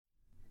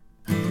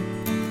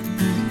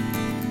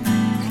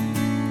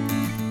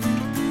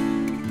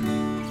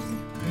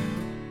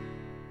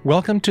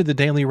Welcome to the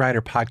Daily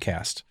Writer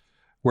Podcast,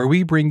 where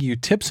we bring you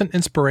tips and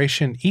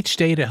inspiration each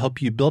day to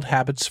help you build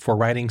habits for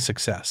writing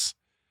success.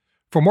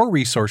 For more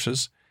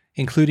resources,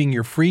 including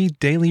your free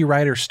Daily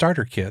Writer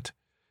Starter Kit,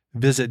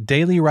 visit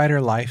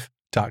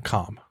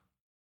dailywriterlife.com.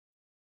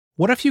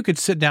 What if you could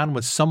sit down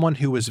with someone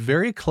who was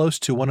very close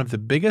to one of the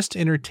biggest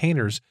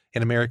entertainers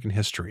in American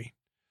history?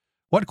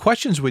 What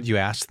questions would you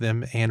ask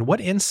them, and what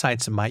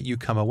insights might you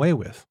come away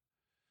with?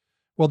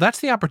 Well,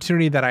 that's the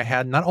opportunity that I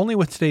had not only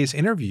with today's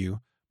interview,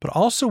 but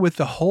also with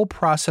the whole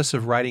process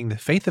of writing The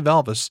Faith of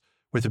Elvis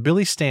with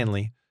Billy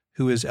Stanley,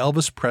 who is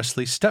Elvis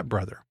Presley's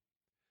stepbrother.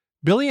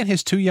 Billy and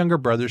his two younger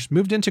brothers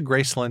moved into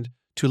Graceland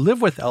to live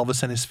with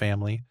Elvis and his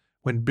family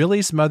when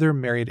Billy's mother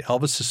married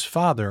Elvis's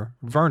father,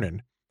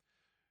 Vernon.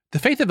 The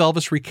Faith of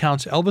Elvis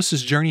recounts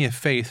Elvis's journey of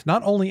faith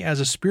not only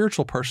as a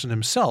spiritual person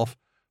himself,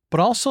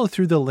 but also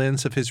through the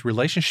lens of his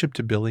relationship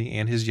to Billy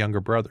and his younger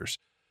brothers.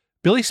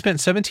 Billy spent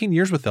 17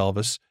 years with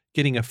Elvis,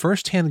 getting a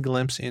first-hand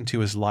glimpse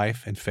into his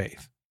life and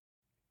faith.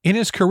 In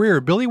his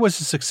career, Billy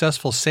was a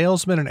successful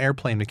salesman and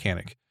airplane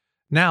mechanic.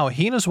 Now,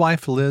 he and his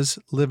wife Liz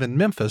live in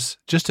Memphis,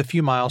 just a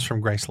few miles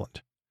from Graceland.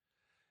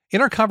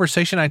 In our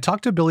conversation, I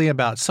talked to Billy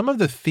about some of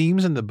the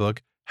themes in the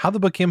book, how the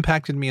book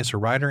impacted me as a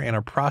writer, and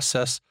our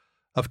process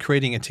of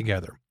creating it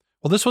together.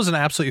 Well, this was an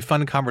absolutely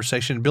fun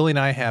conversation. Billy and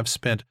I have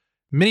spent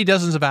many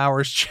dozens of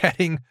hours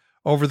chatting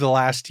over the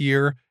last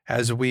year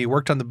as we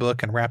worked on the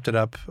book and wrapped it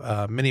up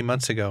many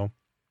months ago.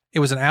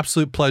 It was an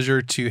absolute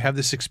pleasure to have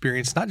this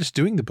experience, not just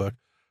doing the book,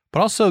 but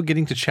also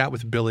getting to chat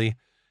with Billy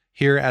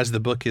here as the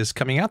book is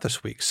coming out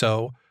this week.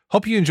 So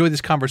hope you enjoyed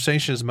this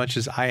conversation as much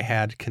as I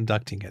had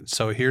conducting it.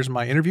 So here's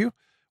my interview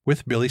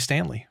with Billy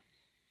Stanley.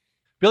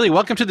 Billy,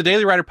 welcome to the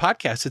Daily Writer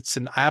Podcast. It's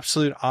an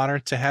absolute honor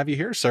to have you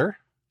here, sir.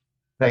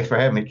 Thanks for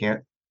having me,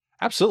 Kent.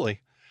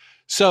 Absolutely.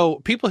 So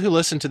people who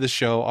listen to this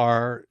show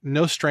are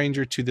no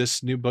stranger to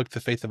this new book,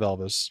 The Faith of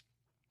Elvis,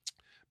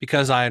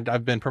 because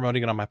I've been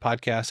promoting it on my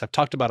podcast. I've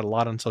talked about it a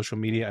lot on social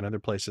media and other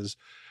places.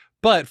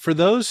 But for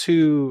those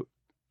who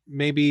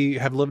maybe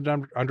have lived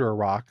under a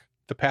rock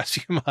the past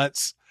few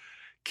months,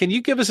 can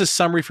you give us a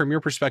summary from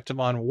your perspective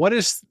on what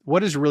is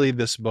really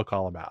this book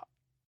all about?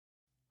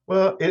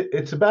 Well,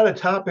 it's about a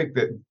topic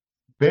that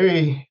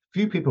very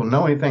few people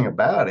know anything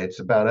about. It's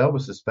about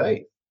Elvis's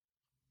faith.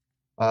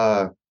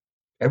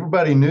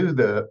 Everybody knew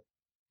the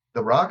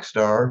rock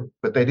star,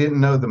 but they didn't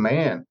know the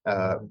man.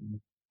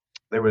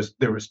 There was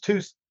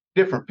two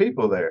different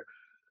people there.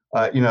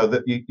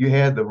 You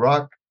had the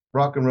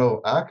rock and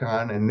roll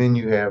icon, and then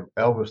you have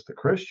Elvis the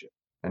Christian,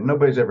 and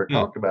nobody's ever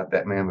talked about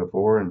that man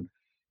before. And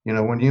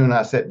when you and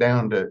I sat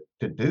down to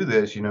do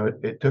this,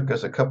 it took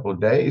us a couple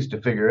of days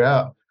to figure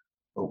out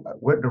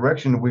what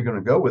direction are we going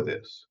to go with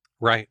this.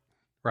 Right.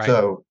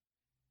 So,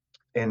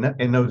 in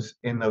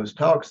those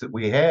talks that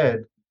we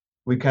had,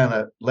 we kind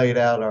of laid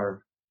out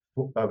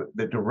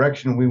the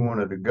direction we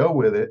wanted to go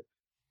with it,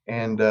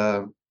 and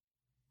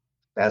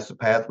that's the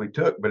path we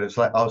took. But it's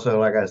like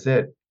I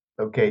said,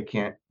 okay,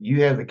 Kent,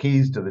 you have the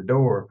keys to the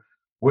door.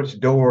 Which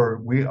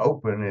door we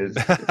open is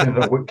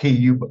depends on what key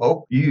you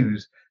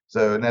use.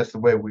 So, and that's the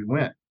way we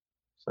went.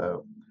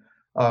 So,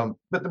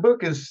 but the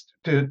book is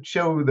to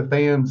show the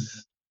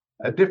fans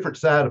a different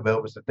side of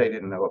Elvis that they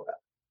didn't know about.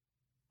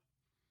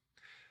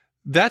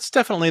 That's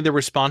definitely the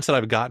response that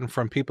I've gotten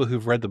from people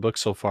who've read the book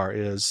so far.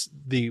 Is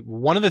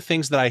one of the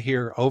things that I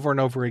hear over and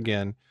over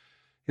again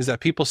is that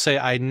people say,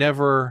 I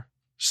never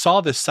saw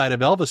this side of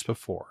Elvis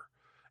before,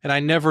 and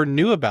I never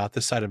knew about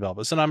this side of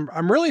Elvis. And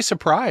I'm really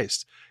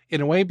surprised in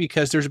a way,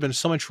 because there's been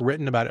so much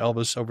written about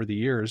Elvis over the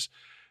years.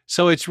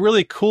 So it's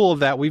really cool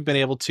that we've been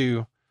able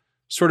to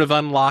sort of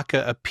unlock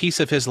a piece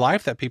of his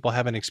life that people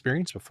haven't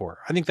experienced before.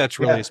 I think that's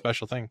really a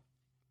special thing.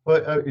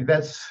 Well,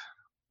 that's,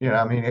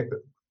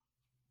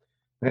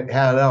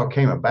 how it all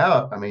came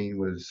about,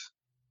 was,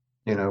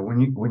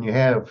 when you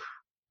have,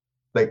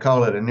 they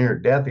call it a near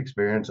death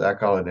experience. I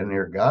call it a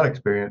near God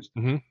experience.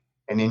 Mm-hmm.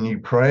 And then you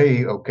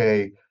pray,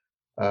 okay,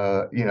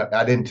 I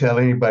didn't tell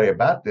anybody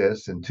about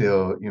this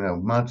until,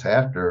 months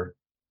after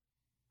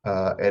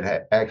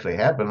it actually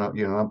happened.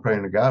 I'm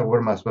praying to God, what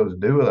am I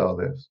supposed to do with all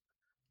this,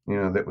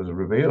 that was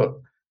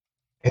revealed?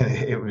 And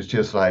it was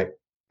just like,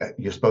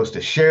 you're supposed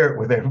to share it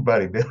with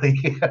everybody, Billy.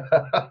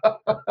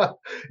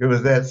 It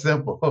was that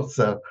simple.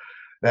 So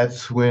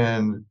that's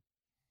when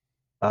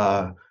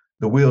the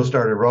wheels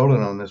started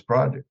rolling on this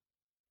project.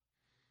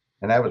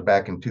 And that was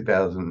back in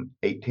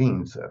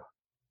 2018. So.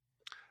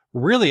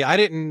 Really, I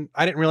didn't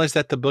realize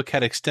that the book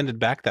had extended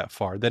back that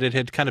far, that it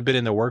had kind of been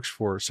in the works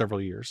for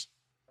several years.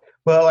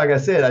 Well, like I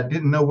said, I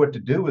didn't know what to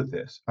do with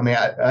this.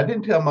 I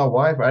didn't tell my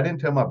wife, I didn't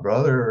tell my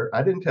brother,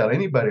 I didn't tell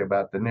anybody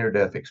about the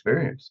near-death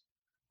experience,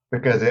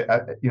 because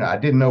I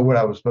didn't know what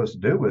I was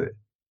supposed to do with it.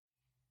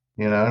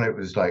 And it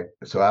was like,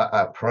 so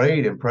I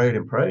prayed and prayed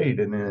and prayed,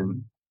 and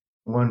then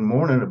one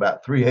morning,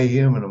 about 3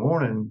 a.m. in the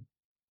morning,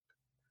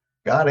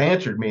 God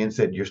answered me and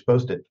said, "You're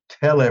supposed to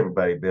tell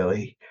everybody,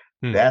 Billy.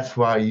 That's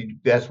why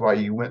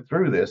you went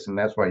through this, and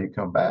that's why you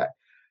come back."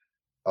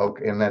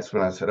 Okay, and that's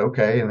when I said,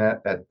 okay, and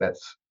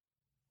that's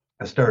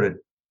I started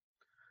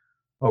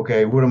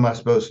okay, what am I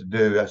supposed to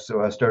do?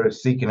 So I started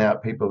seeking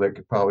out people that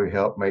could probably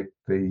help make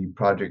the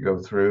project go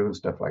through and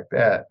stuff like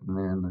that. And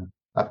then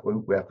I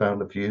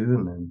found a few,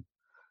 and then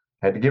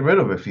had to get rid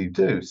of a few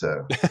too.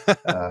 So,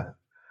 uh,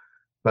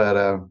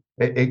 but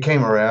it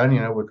came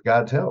around, with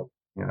God's help.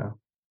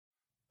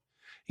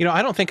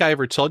 I don't think I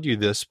ever told you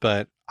this,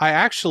 but I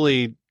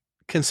actually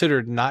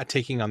considered not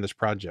taking on this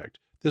project.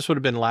 This would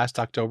have been last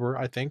October,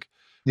 I think,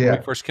 when we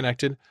Yeah, first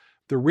connected.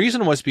 The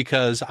reason was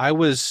because I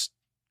was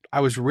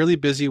really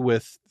busy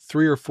with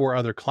 3 or 4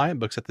 other client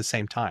books at the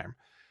same time.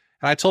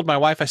 And I told my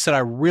wife, I said, I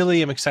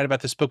really am excited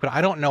about this book, but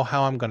I don't know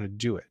how I'm going to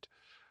do it.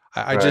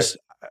 I right. just,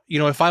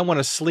 if I want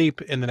to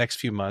sleep in the next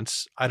few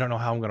months, I don't know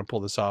how I'm going to pull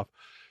this off.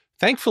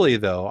 Thankfully,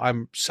 though,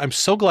 I'm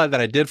so glad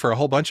that I did for a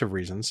whole bunch of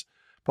reasons.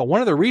 But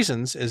one of the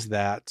reasons is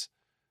that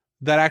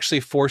actually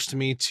forced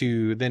me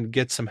to then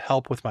get some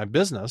help with my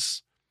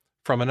business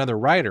from another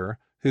writer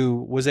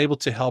who was able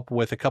to help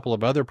with a couple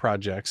of other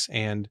projects.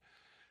 And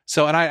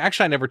so, and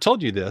I never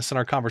told you this in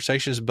our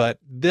conversations, but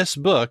this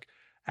book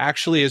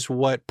actually is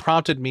what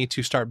prompted me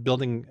to start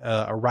building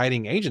a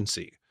writing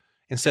agency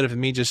instead of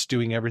me just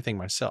doing everything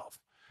myself.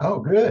 Oh,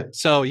 good.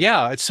 So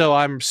yeah, so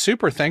I'm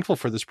super thankful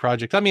for this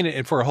project. I mean,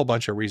 and for a whole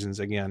bunch of reasons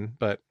again,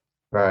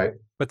 Right.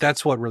 but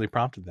that's what really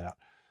prompted that.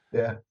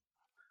 Yeah.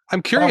 I'm Well,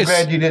 I'm curious.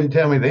 glad you didn't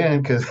tell me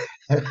then, because,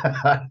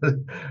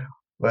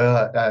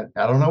 well,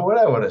 I don't know what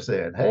I would have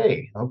said.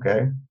 Hey,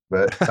 okay,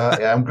 but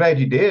yeah, I'm glad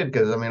you did,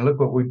 because I mean, look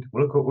what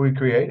we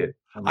created.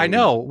 I I mean,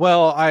 know.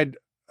 Well, I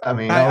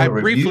mean, I, all I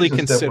the briefly reviews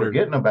and stuff we're considered.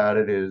 getting about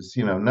it is,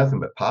 nothing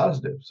but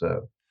positive.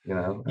 So,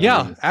 I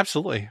Yeah, mean,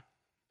 absolutely.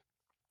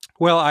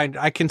 Well,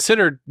 I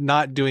considered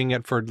not doing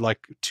it for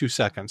like 2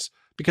 seconds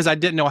because I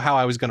didn't know how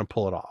I was going to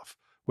pull it off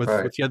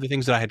right. with the other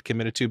things that I had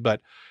committed to.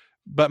 But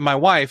my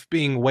wife,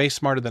 being way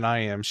smarter than I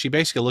am, she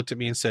basically looked at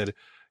me and said,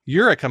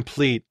 "You're a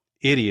complete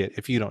idiot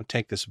if you don't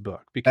take this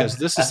book because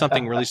this is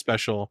something really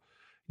special.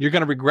 You're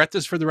going to regret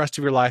this for the rest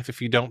of your life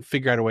if you don't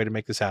figure out a way to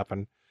make this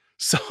happen."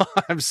 So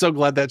I'm so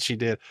glad that she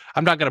did.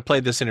 I'm not going to play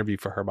this interview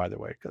for her, by the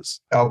way,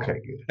 because Okay,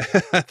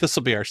 good. this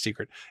will be our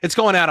secret. It's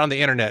going out on the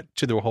internet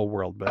to the whole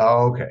world, but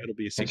Okay. it'll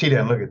be a And she secret.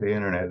 didn't look at the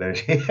internet, does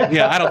she?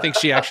 Yeah, I don't think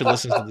she actually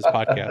listens to this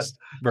podcast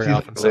very She's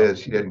like often. So Liz.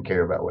 She doesn't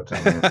care about what's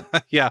on the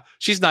internet. yeah,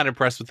 she's not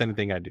impressed with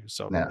anything I do.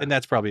 So, No. and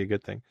that's probably a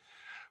good thing.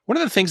 One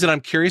of the things that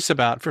I'm curious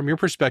about from your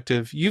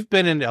perspective, you've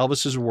been in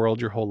Elvis's world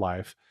your whole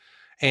life,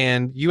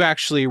 and you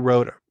actually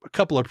wrote a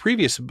couple of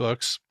previous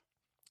books.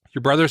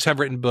 Your brothers have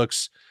written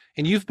books,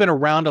 and you've been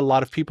around a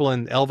lot of people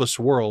in Elvis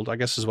world, I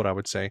guess is what I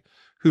would say,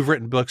 who've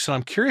written books. And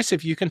I'm curious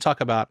if you can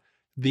talk about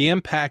the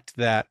impact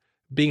that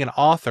being an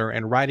author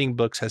and writing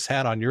books has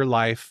had on your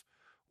life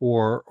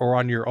or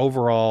on your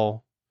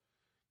overall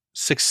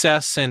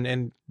success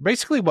and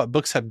basically what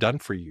books have done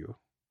for you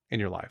in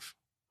your life.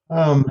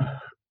 Um,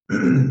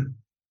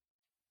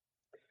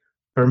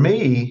 for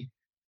me,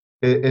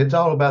 it's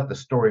all about the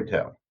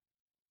storytelling,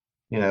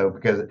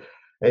 because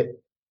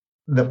it,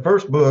 the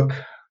first book,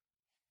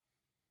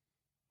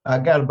 I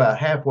got about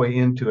halfway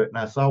into it and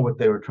I saw what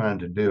they were trying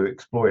to do,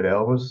 exploit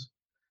Elvis.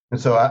 And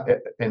so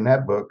in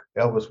that book,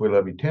 Elvis, We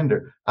Love You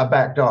Tender, I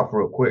backed off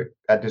real quick.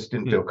 I just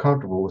didn't Hmm. feel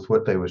comfortable with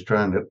what they was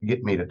trying to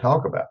get me to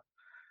talk about.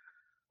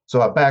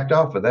 So I backed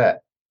off of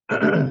that.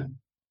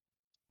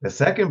 The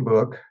second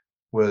book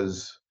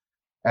was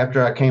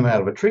after I came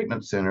out of a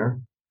treatment center.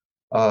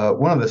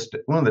 One of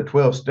the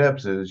 12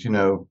 steps is,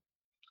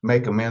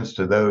 make amends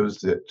to those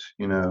that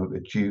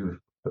you've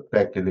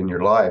affected in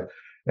your life.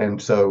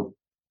 And so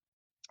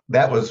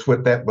that was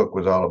what that book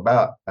was all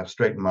about. I've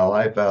straightened my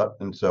life out,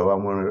 and so I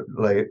want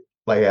to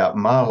lay out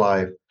my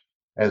life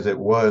as it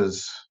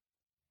was,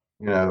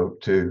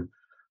 to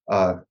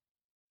uh,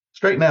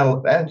 straighten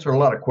out, answer a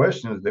lot of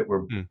questions that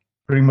were Hmm.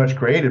 pretty much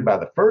created by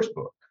the first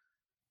book.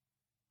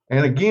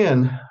 And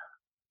again,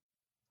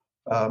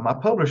 my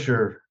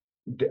publisher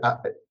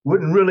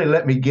wouldn't really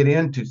let me get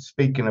into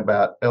speaking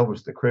about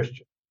Elvis the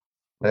Christian.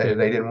 Hmm.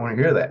 They didn't want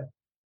to hear that.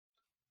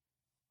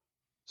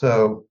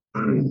 So,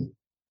 and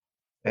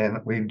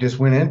we just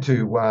went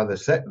into why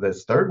this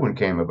third one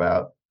came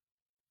about.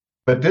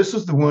 But this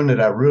is the one that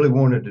I really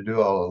wanted to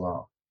do all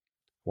along,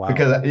 Wow.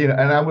 because and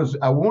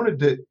I wanted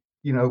to,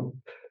 you know,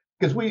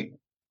 because we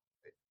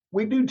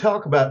do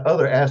talk about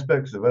other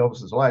aspects of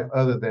Elvis's life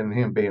other than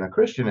him being a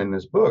Christian in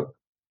this book,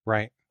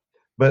 Right.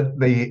 but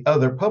the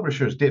other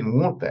publishers didn't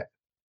want that.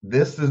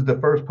 This is the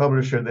first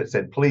publisher that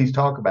said, "Please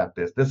talk about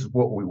this. This is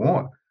what we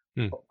want."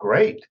 Hmm.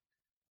 Great.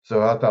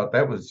 So I thought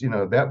that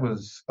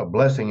was a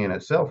blessing in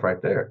itself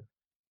right there.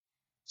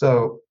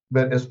 So,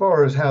 but as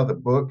far as how the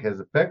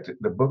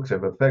books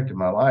have affected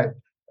my life,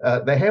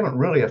 they haven't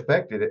really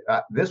affected it.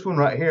 This one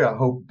right here, I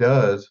hope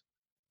does,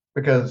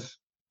 because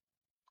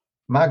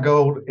my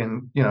goal,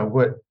 and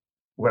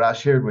what I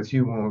shared with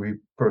you when we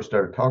first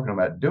started talking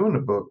about doing the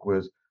book,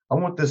 was I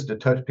want this to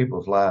touch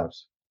people's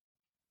lives.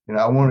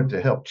 I wanted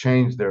to help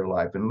change their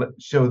life and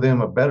show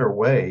them a better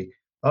way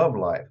of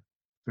life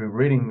through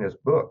reading this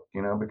book,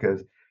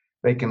 because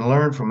they can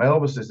learn from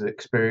Elvis's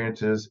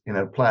experiences and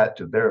apply it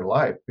to their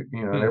life. And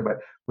Hmm. everybody,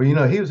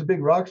 well, he was a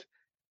big rock.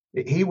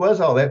 He was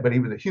all that, but he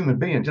was a human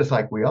being just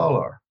like we all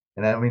are.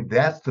 And I mean,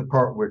 that's the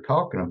part we're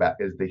talking about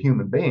is the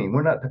human being.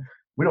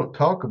 We don't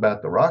talk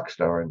about the rock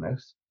star in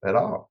this at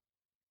all.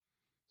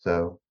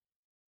 So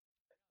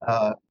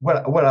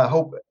what I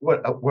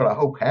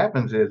hope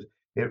happens is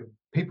if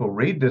people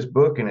read this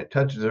book and it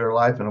touches their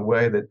life in a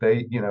way that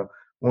they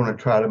want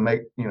to try to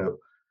make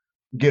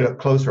get a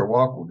closer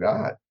walk with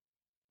God.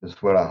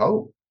 That's what I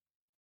hope.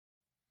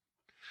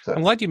 I'm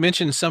So glad you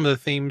mentioned some of the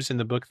themes in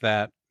the book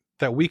that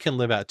we can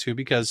live out to,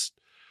 because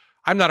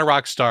I'm not a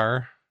rock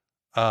star.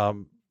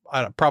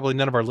 Probably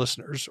none of our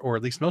listeners, or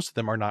at least most of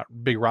them, are not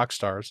big rock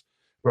stars.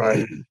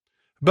 right,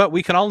 But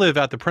we can all live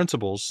out the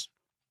principles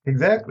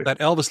exactly, that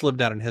Elvis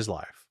lived out in his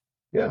life,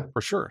 yeah.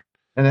 for sure.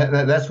 And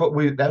that's what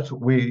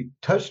we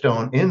touched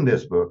on in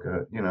this book.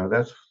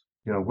 That's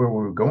where we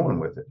were going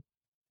with it.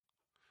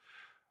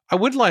 I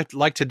would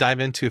like to dive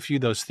into a few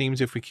of those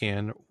themes if we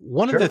can.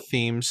 One of the Sure.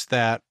 themes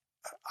that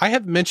I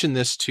have mentioned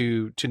this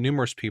to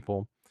numerous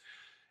people,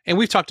 and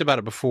we've talked about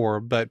it before,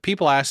 but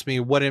people ask me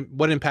what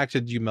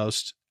impacted you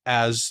most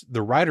as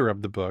the writer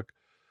of the book,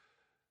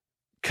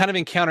 kind of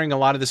encountering a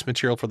lot of this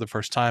material for the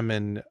first time.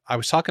 And I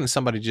was talking to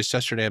somebody just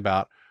yesterday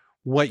about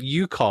what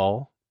you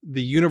call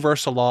the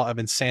universal law of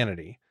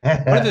insanity.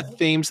 One of the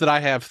themes that I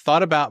have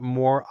thought about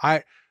more,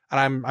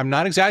 I'm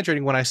not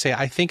exaggerating when I say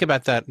I think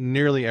about that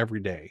nearly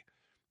every day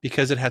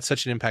because it had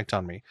such an impact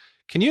on me.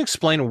 Can you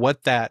explain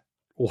what that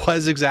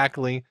was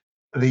exactly?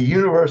 The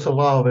universal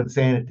law of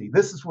insanity.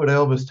 This is what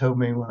Elvis told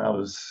me when I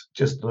was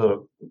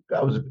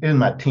I was in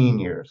my teen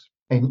years.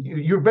 And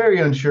you're very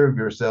unsure of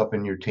yourself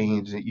in your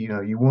teens.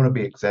 You want to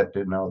be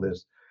accepted and all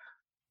this.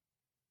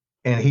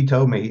 And he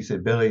told me, he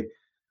said, Billy,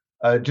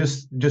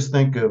 just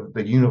think of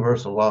the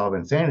universal law of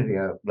insanity.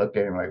 I looked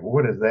at him like,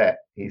 what is that?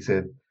 He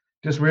said,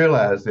 just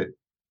realize that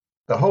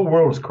the whole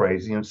world is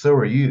crazy and so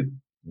are you.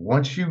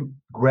 Once you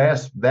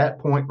grasp that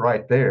point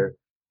right there,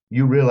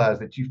 you realize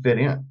that you fit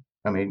in.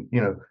 I mean,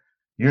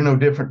 you're no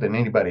different than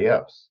anybody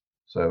else.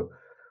 So,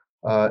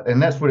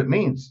 and that's what it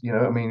means.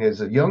 I mean,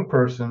 as a young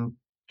person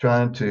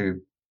trying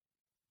to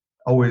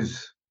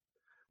always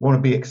want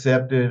to be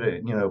accepted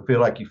and, feel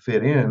like you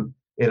fit in,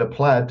 it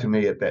applied to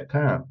me at that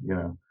time.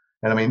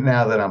 And I mean,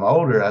 now that I'm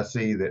older, I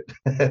see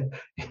that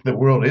the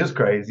world is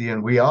crazy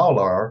and we all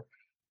are.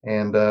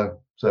 And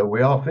so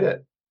we all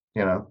fit,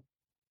 you know.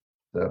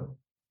 So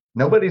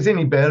nobody's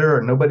any better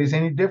or nobody's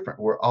any different.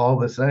 We're all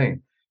the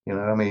same.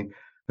 I mean,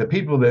 the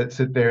people that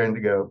sit there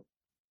and go,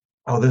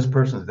 oh, this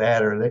person's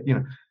that or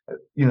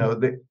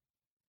that,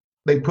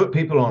 they put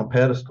people on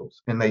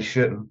pedestals and they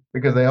shouldn't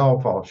because they all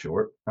fall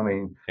short. I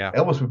mean, Yeah.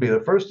 Elvis would be the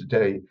first to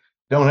tell you,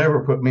 don't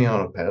ever put me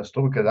on a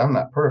pedestal because I'm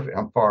not perfect.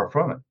 I'm far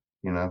from it.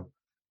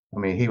 I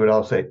mean, he would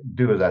all say,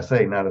 do as I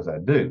say, not as I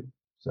do.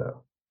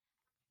 So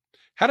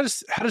How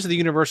does the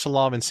universal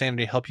law of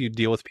insanity help you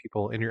deal with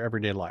people in your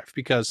everyday life?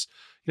 Because,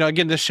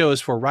 again, this show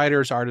is for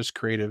writers, artists,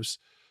 creatives,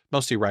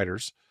 mostly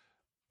writers.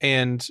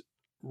 And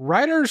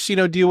writers,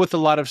 deal with a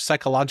lot of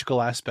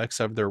psychological aspects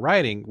of their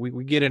writing.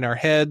 We get in our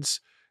heads,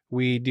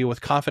 we deal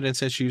with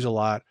confidence issues a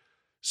lot.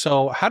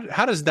 So how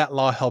does that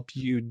law help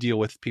you deal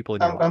with people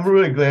in your I'm life?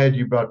 really glad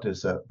you brought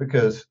this up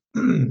because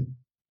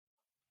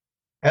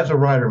as a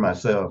writer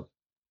myself,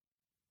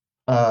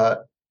 uh,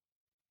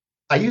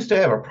 I used to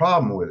have a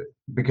problem with it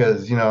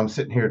because, I'm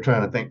sitting here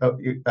trying to think, oh,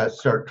 I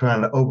start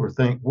trying to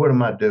overthink, what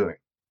am I doing?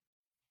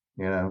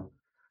 You know,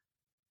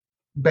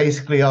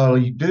 Basically all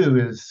you do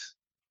is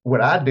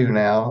what I do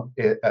now,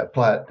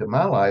 apply it to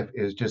my life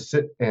is just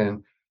sit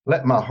and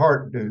let my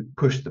heart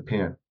push the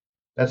pen.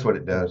 That's what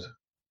it does.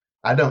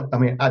 I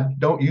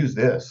don't use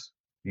this.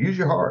 Use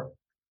your heart.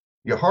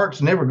 Your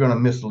heart's never going to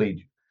mislead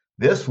you.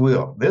 This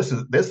will. This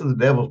is the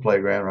devil's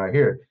playground right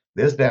here.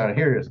 This down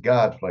here is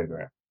God's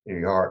playground in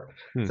your heart.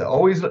 Hmm. So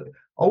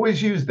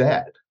always use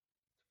that.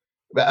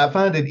 But I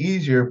find it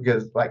easier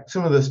because like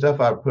some of the stuff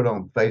I put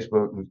on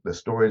Facebook and the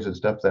stories and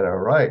stuff that I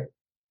write,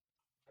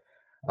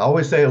 I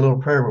always say a little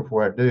prayer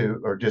before I do,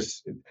 or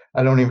just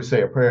I don't even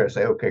say a prayer. I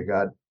say, okay,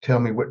 God, tell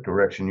me what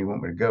direction you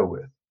want me to go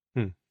with.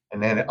 Hmm.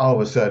 And then all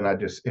of a sudden it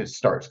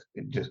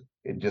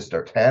just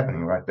starts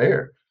happening right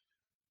there.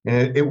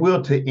 And it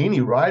will to any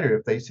writer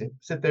if they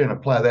sit there and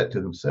apply that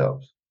to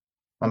themselves.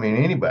 I mean,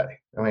 anybody.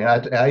 I mean,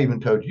 I even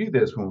told you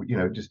this when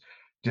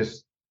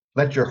just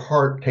let your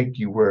heart take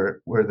you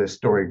where this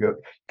story goes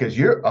because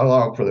you're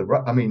along for the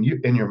ride. I mean, you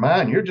in your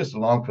mind, you're just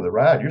along for the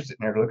ride. You're sitting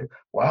there looking,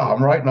 wow,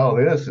 I'm writing all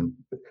this, and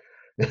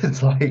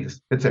it's like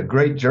it's a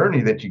great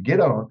journey that you get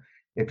on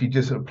if you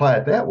just apply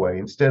it that way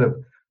instead of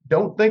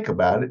don't think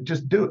about it,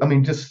 just do. I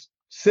mean, just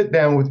sit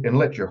down with and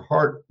let your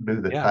heart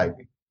do the Yeah.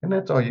 typing, and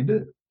that's all you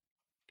do.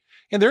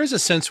 And there is a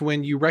sense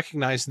when you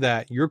recognize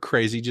that you're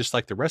crazy, just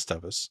like the rest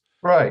of us,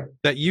 Right.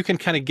 that you can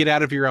kind of get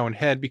out of your own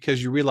head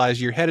because you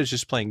realize your head is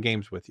just playing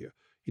games with you.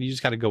 And you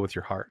just got to go with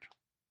your heart.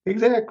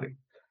 Exactly.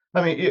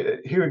 I mean,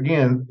 here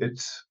again,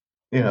 it's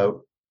you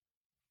know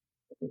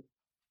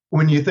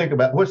when you think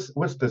about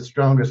what's the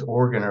strongest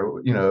organ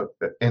or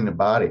in the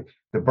body,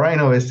 the brain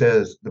always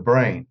says the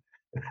brain.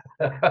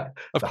 Of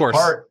The course.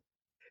 heart.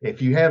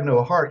 If you have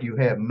no heart, you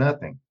have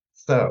nothing.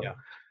 So Yeah.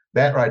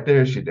 that right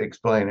there should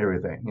explain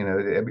everything.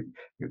 I mean,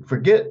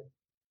 forget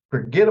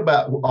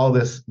about all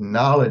this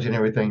knowledge and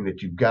everything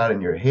that you've got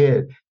in your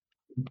head.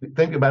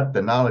 Think about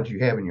the knowledge you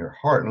have in your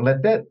heart, and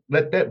let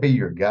that be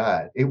your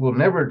guide. It will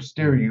never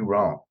steer you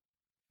wrong.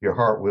 Your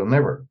heart will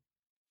never.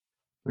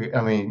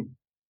 I mean,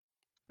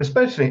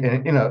 especially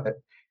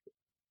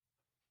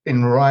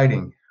in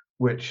writing,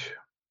 which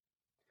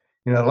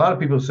a lot of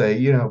people say,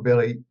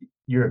 Billy,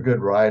 you're a good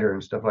writer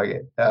and stuff like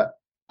it.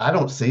 I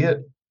don't see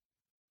it.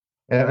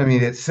 I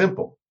mean, it's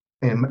simple,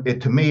 and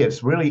to me,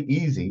 it's really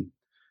easy.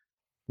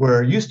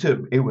 Where used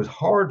to, it was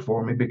hard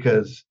for me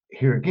because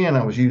here again,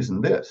 I was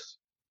using this,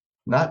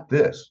 not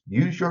this.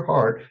 Use your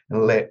heart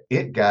and let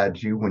it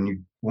guide you when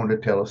you want to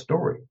tell a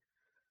story.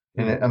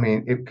 And Hmm. I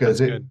mean, That's because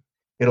good.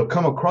 it'll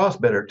come across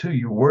better to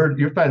you.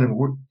 You're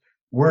finding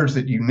words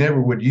that you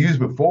never would use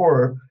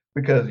before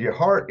because your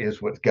heart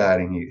is what's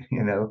guiding you,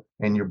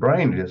 and your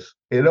brain just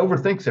it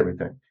overthinks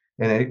everything.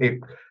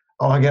 And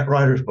oh, I got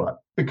writer's block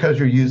because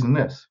you're using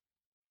this.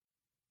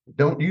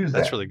 Don't use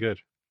That's that. really good.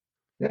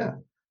 Yeah,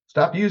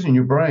 stop using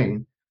your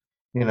brain,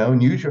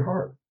 and use your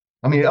heart.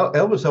 I mean,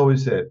 Elvis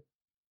always said,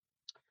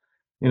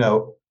 you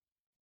know,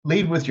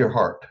 lead with your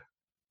heart,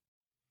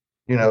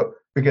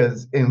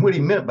 because and what he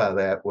meant by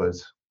that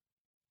was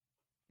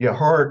your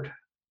heart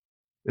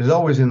is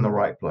always in the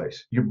right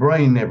place. Your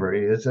brain never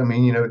is. I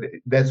mean,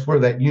 that's where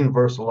that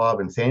universal law of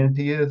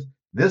insanity is.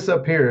 This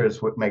up here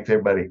is what makes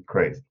everybody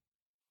crazy.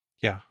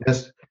 Yeah.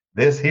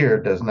 This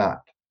here does not.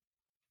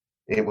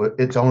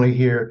 It's only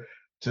here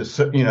to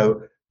show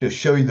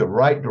you the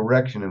right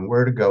direction and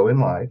where to go in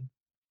life.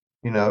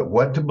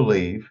 What to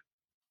believe.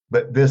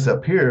 But this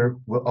up here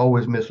will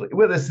always mislead.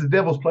 Well, it's the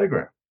devil's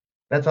playground.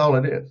 That's all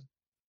it is.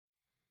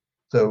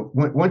 So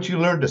once you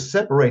learn to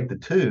separate the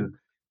two,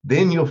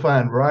 then you'll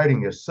find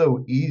writing is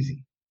so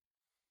easy.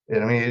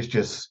 And I mean, it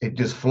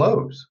just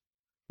flows,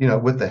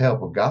 with the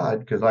help of God.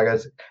 Because like I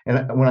said,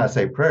 and when I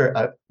say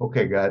prayer,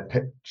 okay, God,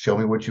 show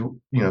me what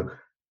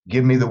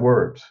give me the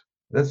words.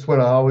 That's what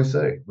I always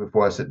say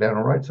before I sit down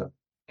and write something.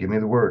 Give me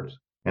the words,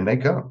 and they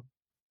come.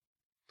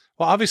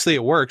 Well, obviously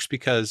it works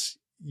because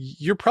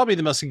you're probably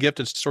the most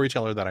gifted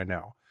storyteller that I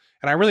know.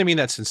 And I really mean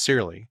that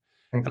sincerely.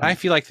 Thank And I you.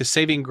 feel like the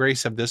saving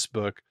grace of this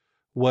book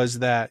was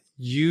that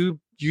you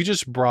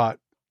just brought,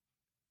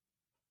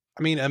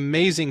 I mean,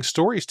 amazing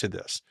stories to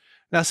this.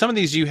 Now, some of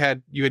these you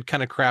had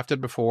kind of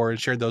crafted before and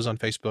shared those on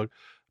Facebook,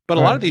 but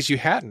a lot of Right, these you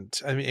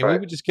hadn't. I mean, and we right,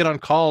 would just get on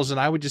calls and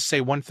I would just say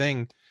one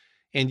thing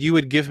and you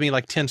would give me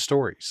like 10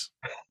 stories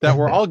that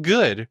were all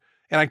good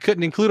and I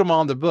couldn't include them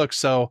all in the book.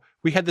 So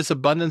we had this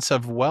abundance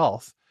of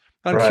wealth.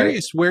 I'm right.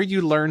 curious where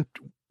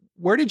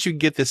did you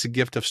get this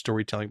gift of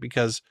storytelling?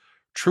 Because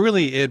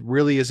truly it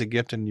really is a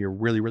gift and you're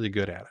really, really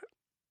good at it.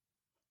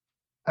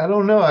 I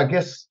don't know. I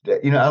guess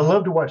I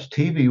love to watch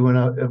TV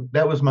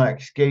that was my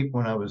escape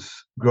when I was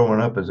growing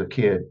up as a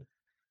kid.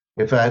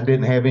 If I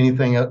didn't have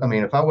anything else, I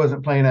mean, if I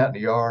wasn't playing out in the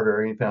yard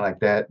or anything like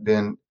that,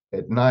 then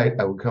at night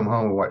I would come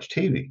home and watch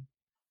TV.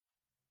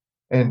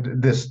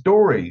 And the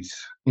stories,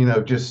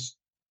 just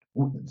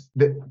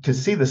to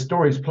see the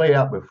stories play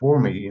out before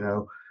me,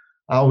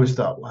 I always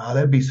thought, wow,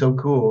 that'd be so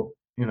cool,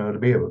 to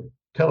be able to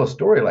tell a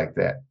story like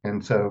that.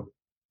 And so,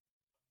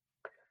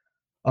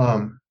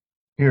 um,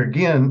 here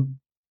again,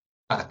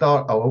 I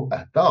thought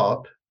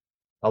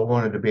I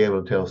wanted to be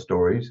able to tell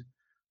stories,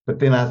 but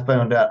then I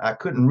found out I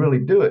couldn't really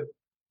do it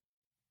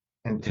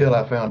until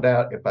Mm, I found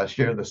out if I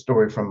share the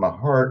story from my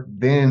heart,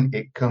 then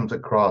it comes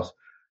across.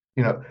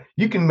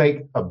 You can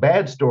make a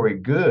bad story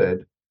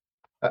good,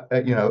 uh,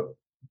 uh, you know,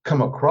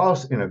 come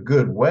across in a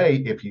good way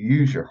if you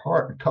use your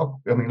heart to talk.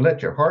 I mean,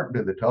 let your heart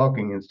do the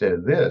talking instead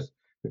of this,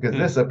 because mm,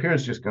 this up here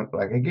is just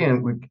like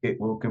again, it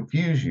will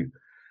confuse you.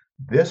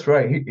 This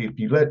right here, if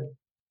you let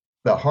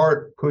the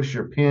heart push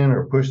your pen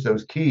or push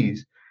those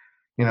keys,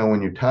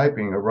 when you're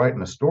typing or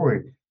writing a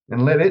story,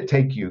 and let it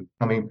take you.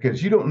 I mean,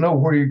 because you don't know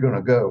where you're going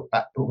to go.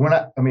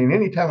 I mean,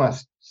 anytime I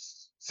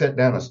sat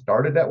down and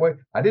started that way,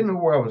 I didn't know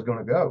where I was going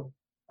to go.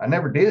 I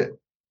never did.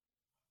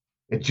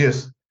 It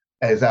just,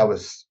 as I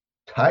was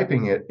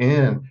typing it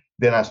in,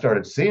 then I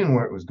started seeing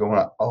where it was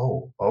going.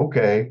 Oh,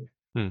 okay,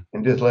 mm.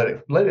 and just let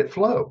it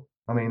flow.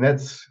 I mean,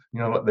 that's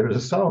there's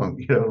a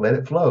song, let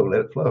it flow,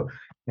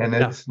 and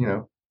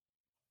Yeah.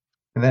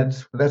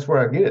 that's where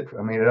I get it.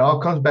 I mean, it all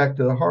comes back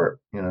to the heart.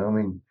 I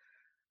mean,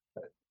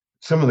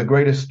 some of the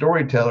greatest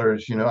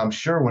storytellers, I'm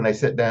sure when they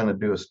sat down to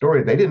do a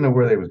story, they didn't know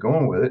where they was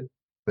going with it.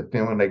 But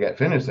then when they got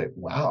finished, they,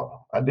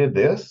 wow, I did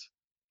this.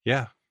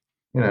 Yeah.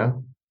 You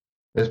know,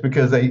 it's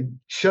because they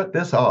shut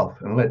this off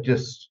and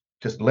just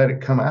let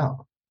it come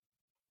out.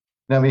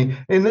 I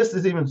mean, and this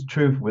is even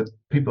true with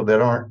people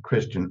that aren't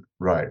Christian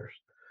writers.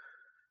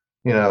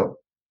 You know,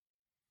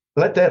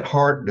 let that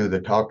heart do the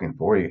talking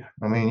for you.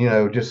 I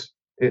mean, just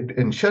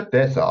and shut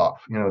this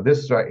off.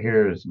 This right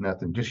here is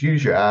nothing. Just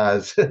use your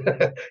eyes,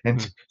 and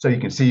Mm. so you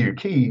can see your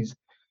keys,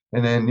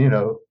 and then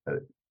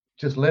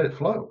just let it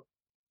flow.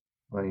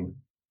 I mean,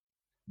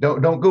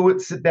 don't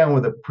sit down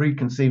with a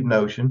preconceived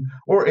notion,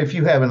 or if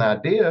you have an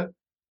idea,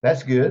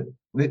 that's good.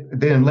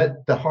 Then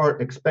let the heart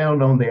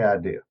expound on the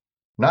idea,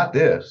 not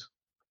this.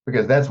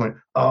 because that's when,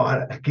 oh,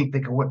 I can't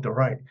think of what to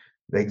write.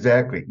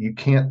 Exactly. You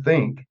can't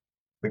think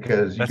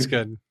because That's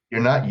good.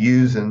 you're not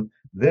using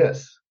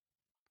this.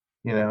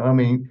 I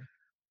mean,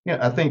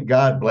 I think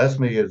God blessed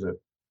me as a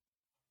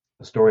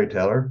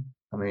storyteller.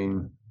 I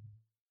mean,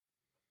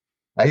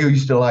 I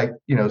used to like,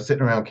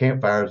 sitting around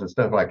campfires and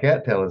stuff like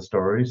that, telling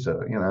stories.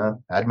 So,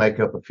 I'd make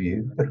up a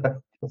few.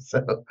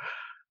 So,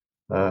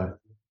 uh,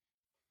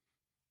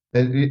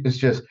 it's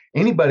just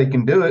anybody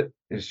can do it.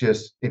 It's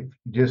just, if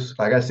just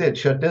like I said,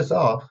 shut this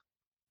off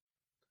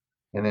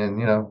and then,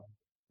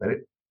 let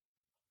it,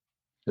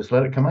 just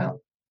let it come out.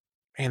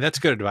 And that's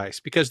good advice,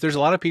 because there's a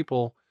lot of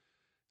people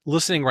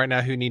listening right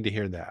now who need to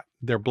hear that.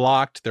 They're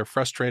blocked, they're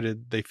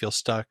frustrated, they feel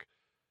stuck.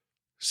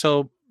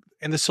 So,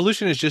 and the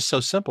solution is just so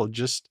simple.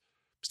 Just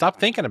stop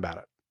thinking about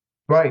it.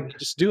 Right.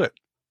 Just do it.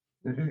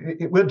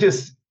 It will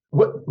just,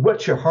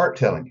 what's your heart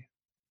telling you?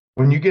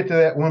 When you get to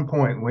that one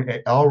point,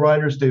 all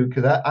writers do,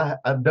 because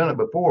I've done it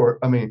before.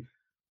 I mean,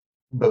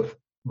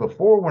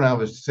 before, when I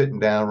was sitting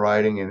down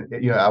writing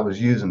and I was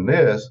using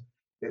this,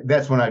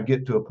 that's when I'd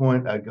get to a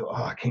point I'd go, oh,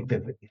 I can't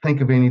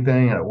think of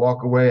anything, and I'd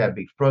walk away. I'd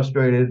be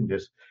frustrated, and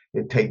just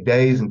it'd take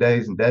days and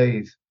days and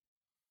days.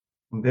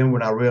 And then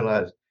when I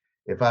realized,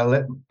 if I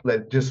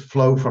let just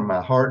flow from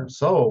my heart and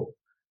soul,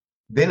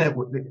 then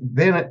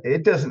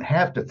it doesn't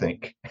have to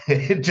think.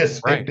 It Right.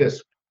 just Right.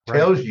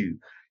 tells you,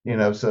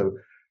 so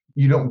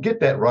you don't get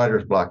that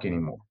writer's block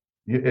anymore.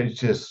 It's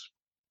just,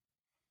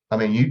 I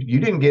mean, you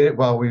didn't get it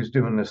while we was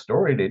doing this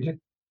story, did you?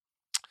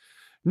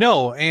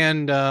 No,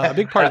 and a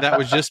big part of that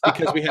was just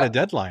because we had a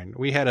deadline.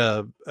 We had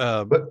a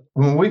But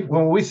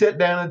when we sat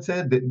down and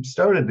said that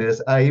started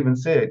this, I even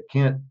said,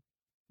 Kent,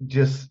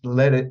 just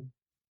let it,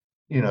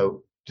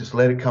 just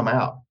let it come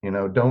out.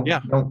 yeah,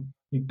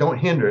 Don't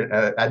hinder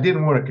it. I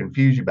didn't want to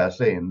confuse you by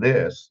saying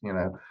this.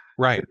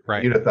 right,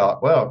 right. You'd have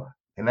thought, well,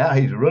 and now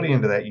he's really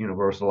into that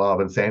universal law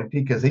of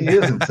insanity because he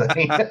is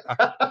insane.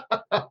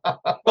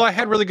 Well, I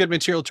had really good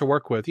material to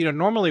work with.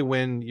 Normally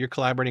when you're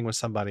collaborating with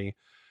somebody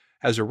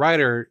as a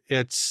writer,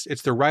 it's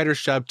the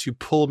writer's job to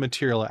pull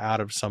material out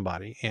of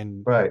somebody,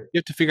 and Right, you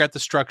have to figure out the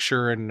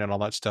structure and all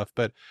that stuff.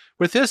 But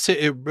with this,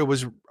 it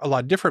was a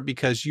lot different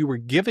because you were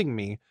giving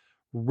me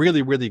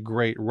really, really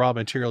great raw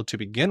material to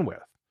begin with.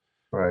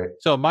 right.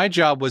 So my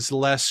job was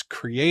less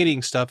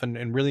creating stuff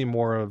and really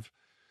more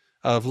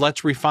of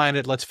let's refine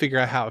it, let's figure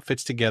out how it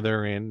fits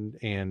together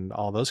and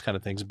all those kind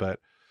of things. But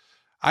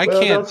I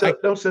Well,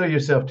 can't. don't sell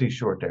yourself too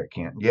short there,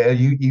 Kent. Yeah,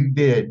 you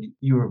did.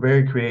 You were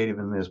very creative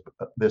in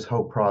this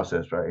whole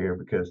process right here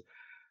because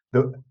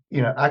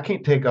I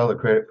can't take all the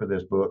credit for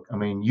this book. I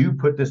mean, you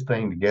put this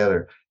thing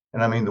together,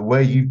 and I mean the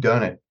way you've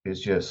done it is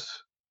just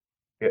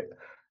it,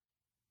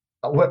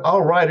 what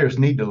all writers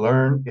need to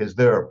learn is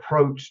their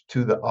approach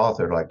to the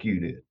author, like you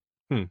did,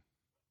 Hmm,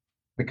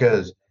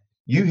 because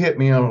you hit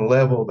me on a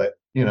level that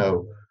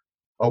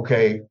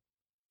okay,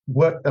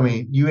 what I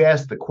mean, you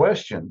asked the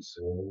questions,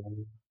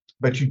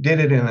 but you did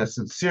it in a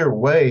sincere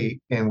way,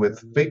 and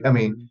I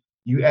mean,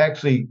 you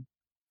actually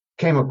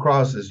came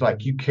across as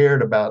like you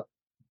cared about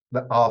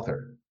the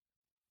author.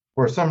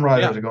 Where some yeah,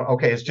 writers are going,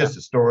 okay, it's yeah, just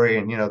a story,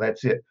 and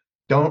that's it.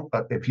 Don't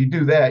if you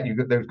do that,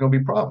 there's going to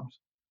be problems.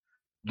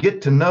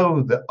 Get to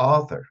know the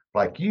author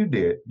like you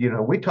did.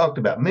 We talked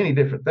about many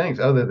different things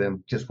other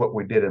than just what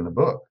we did in the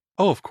book.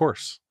 oh, of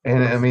course, of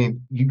And I course.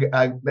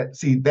 mean,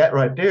 see that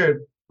right there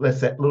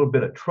lets that little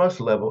bit of trust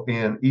level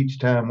in each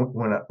time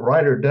when a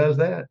writer does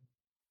that.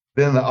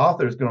 Then the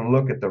author is going to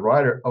look at the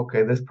writer.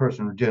 Okay, this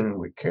person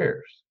genuinely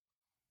cares.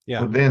 So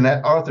Yeah, then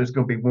that author is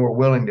going to be more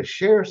willing to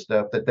share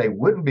stuff that they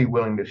wouldn't be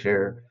willing to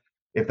share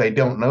if they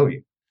don't know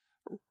you.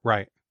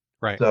 right,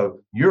 right. So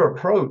your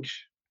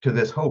approach to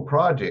this whole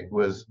project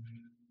was,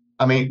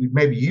 I mean,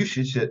 maybe you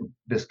should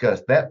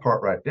discuss that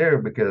part right there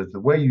because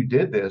the way you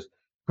did this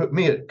put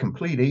me at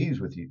complete ease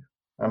with you.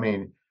 I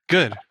mean,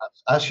 Good.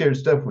 I shared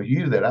stuff with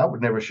you that I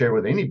would never share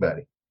with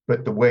anybody,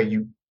 but the way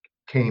you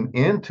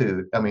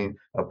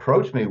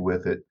approached me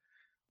with it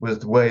was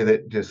the way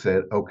that just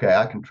said, okay,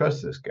 I can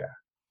trust this guy.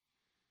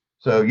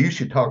 So you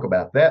should talk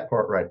about that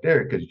part right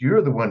there because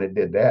you're the one that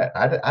did that.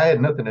 I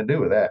had nothing to do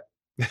with that.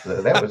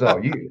 So that was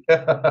all you.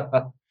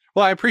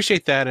 Well, I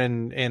appreciate that,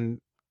 and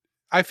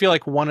I feel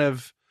like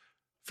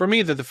for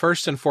me, the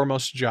first and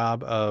foremost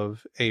job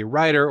of a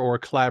writer or a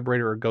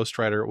collaborator or a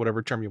ghostwriter,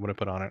 whatever term you want to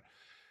put on it,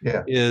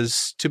 Yeah.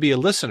 is to be a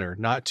listener,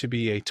 not to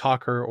be a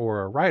talker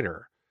or a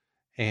writer.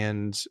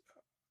 And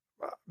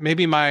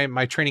maybe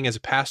my training as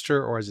a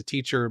pastor or as a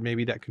teacher,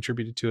 maybe that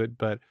contributed to it.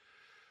 But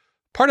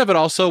part of it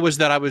also was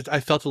that I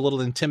felt a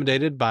little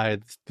intimidated by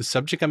the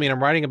subject. I mean,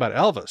 I'm writing about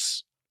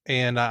Elvis,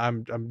 and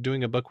I'm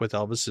doing a book with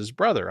Elvis's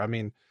brother. I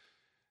mean,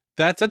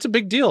 that's a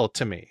big deal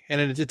to me,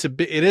 and it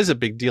is a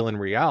big deal in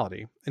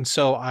reality. And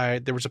so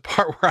there was a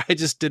part where I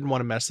just didn't want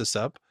to mess this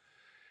up.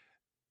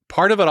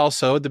 Part of it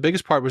also, the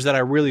biggest part was that I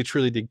really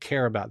truly did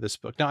care about this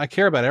book. Now I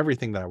care about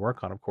everything that I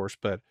work on, of course,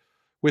 but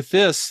with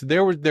this,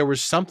 there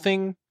was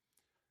something.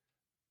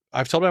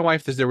 I've told my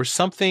wife this. There was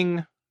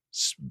something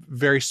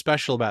very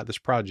special about this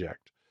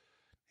project,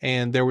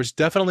 and there was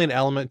definitely an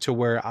element to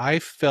where I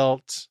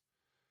felt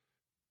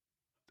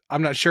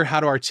I'm not sure how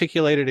to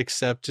articulate it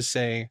except to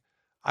say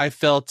I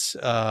felt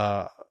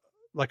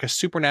like a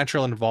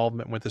supernatural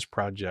involvement with this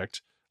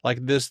project.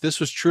 Like this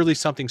was truly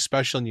something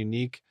special and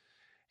unique,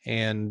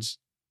 and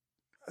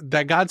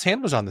that God's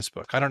hand was on this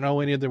book. I don't know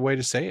any other way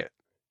to say it,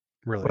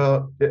 really.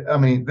 Well, I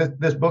mean,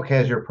 this book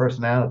has your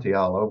personality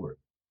all over it.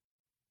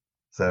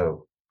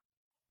 So,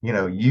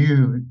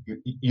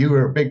 you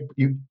were a big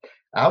you.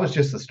 I was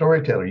just the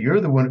storyteller.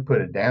 You're the one who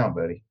put it down,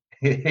 buddy.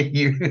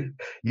 You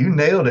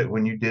nailed it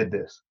when you did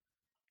this.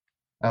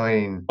 I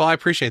mean, Well, I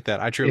appreciate that.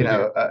 I truly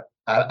do.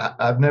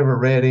 I've never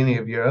read any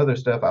of your other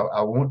stuff.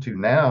 I want to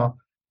now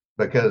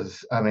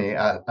because I mean,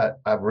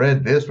 I've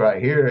read this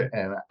right here,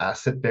 and I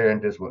sit there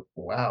and just went,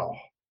 wow,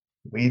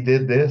 we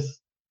did this.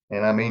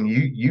 And I mean,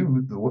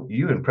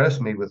 you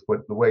impressed me with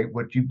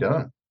what you've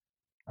done.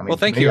 I Well, mean, to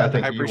thank me, you. I I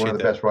think you're one of appreciate the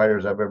that. best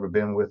writers I've ever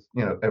been with,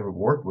 ever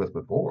worked with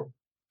before.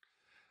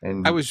 I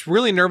And was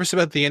really nervous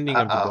about the ending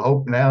of the I book.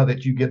 hope now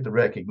that you get the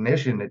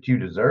recognition that you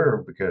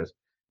deserve because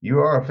you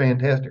are a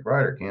fantastic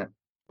writer, Kent.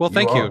 Well, You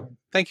thank are. you.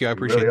 Thank you. I You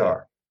really appreciate that.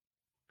 are.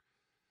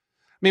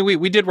 I mean,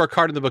 we did work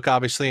hard in the book,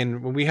 obviously,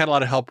 and we had a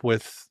lot of help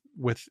with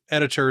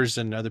editors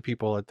and other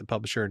people at the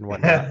publisher and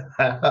whatnot.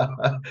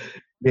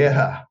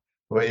 Yeah.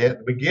 Well, yeah,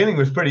 the beginning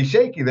was pretty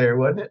shaky there,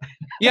 wasn't it?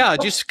 Yeah,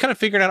 just kind of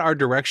figuring out our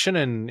direction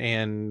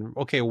and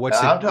okay, what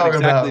I'm talking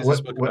exactly about is this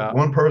what book what about?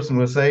 one person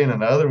was saying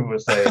and the other one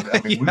was saying.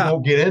 I mean, we Yeah,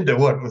 won't get into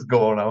what was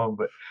going on,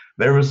 but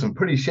there was some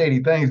pretty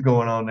shady things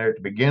going on there at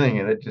the beginning,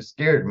 and it just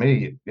scared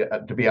me,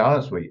 to be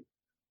honest with you.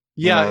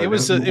 yeah. It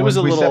was Once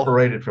a we little,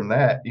 separated from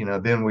that,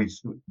 then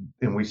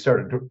we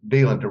started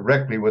dealing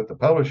directly with the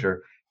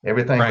publisher.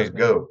 Everything was right.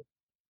 go.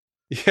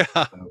 Yeah,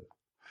 So,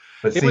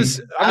 but it see, was.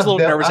 I was a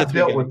little nervous at I've the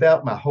dealt beginning. with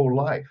that my whole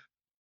life.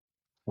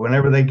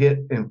 Whenever they get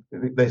in,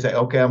 they say,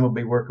 "Okay, I'm going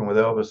to be working with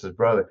Elvis's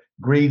brother."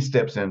 Greed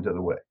steps into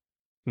the way,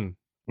 Hmm.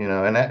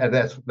 and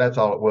that's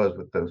all it was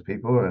with those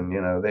people. And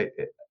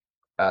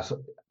I,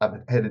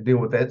 I've had to deal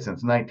with that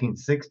since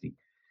 1960.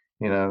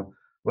 You know,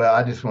 well,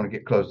 I just want to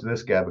get close to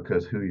this guy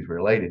because who he's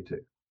related to.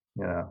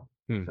 You know,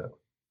 Hmm. so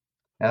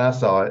and I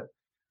saw it.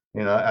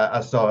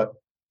 I saw it.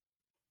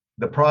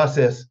 The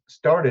process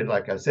started,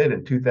 like I said,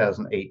 in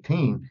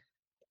 2018,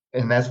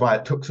 and that's why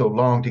it took so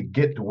long to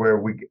get to where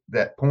we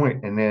that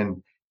point. And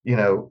then,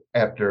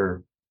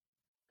 after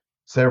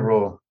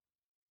several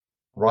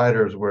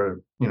writers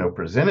were,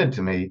 presented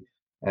to me,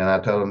 and I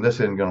told them this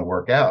isn't going to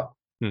work out.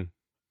 Hmm.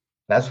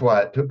 That's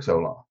why it took so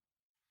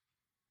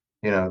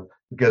long,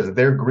 because of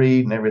their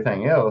greed and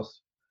everything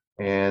else.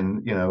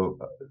 And,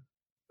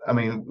 I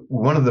mean,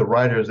 one of the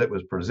writers that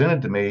was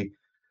presented to me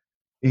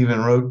even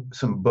wrote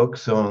some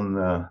books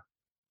on,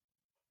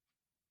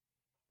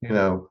 you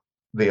know,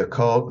 the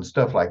occult and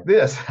stuff like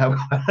this. You're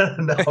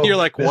No,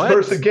 like, this what?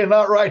 person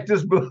cannot write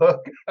this book.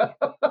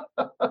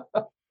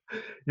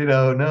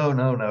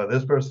 No.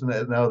 This person,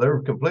 no,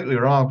 they're completely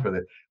wrong for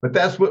this. But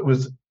that's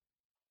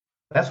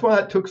why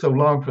it took so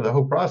long for the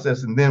whole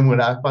process. And then when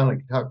I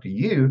finally talked to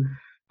you,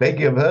 they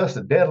give us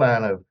a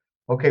deadline of,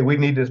 okay, we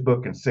need this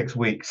book in 6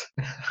 weeks.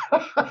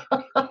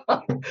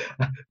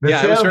 The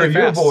Yeah, it was sound very of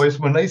your fast. voice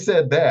when they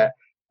said that,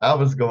 I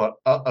was going,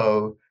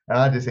 uh-oh. And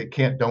I just said,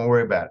 Kent, don't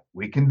worry about it.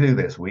 We can do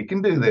this. We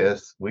can do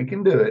this. We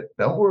can do it.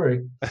 Don't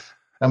worry.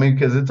 I mean,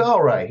 because it's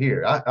all right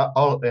here.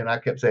 And I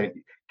kept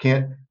saying,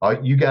 Kent,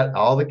 you got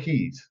all the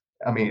keys.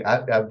 I mean,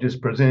 I've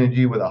just presented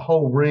you with a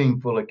whole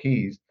ring full of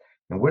keys,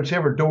 and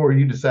whichever door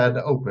you decide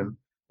to open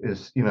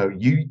is,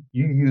 you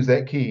use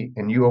that key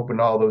and you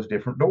open all those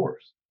different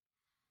doors.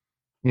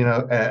 And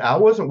I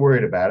wasn't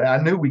worried about it. I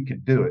knew we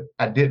could do it.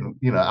 I didn't,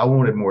 I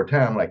wanted more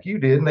time like you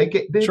did, and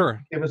did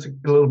Sure. give us a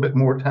little bit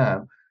more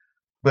time.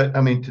 But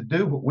I mean, to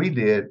do what we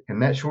did in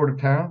that short of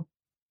time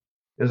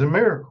is a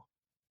miracle.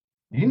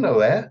 You know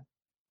that.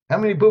 How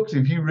many books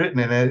have you written?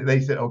 And they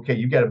said, okay,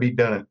 you got to be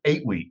done in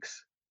 8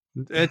 weeks.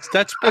 That's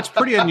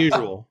pretty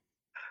unusual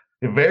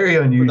Very for that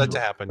to unusual.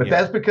 happen. But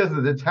Yeah. that's because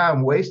of the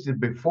time wasted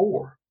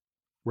before.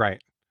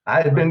 Right.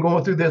 I had been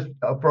going through this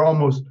for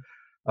almost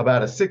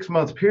about a 6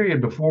 month period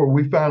before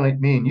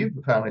me and you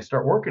finally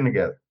start working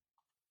together.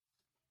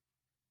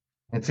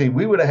 And see,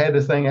 we would have had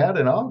this thing out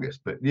in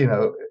August, but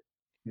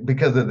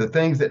because of the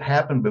things that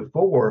happened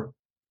before,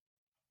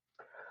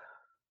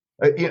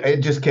 it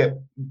just kept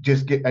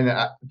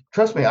and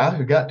trust me,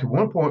 I got to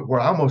one point where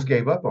I almost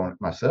gave up on it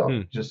myself.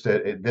 Hmm. Just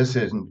said, this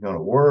isn't going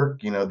to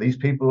work. These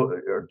people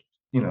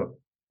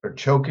are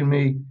choking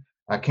me.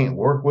 I can't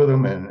work with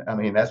them. And I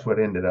mean, that's what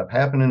ended up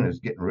happening, is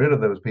getting rid of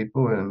those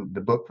people. And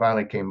the book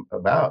finally came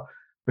about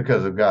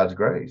because of God's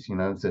grace,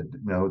 and said,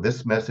 no,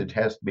 this message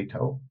has to be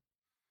told.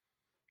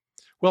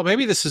 Well,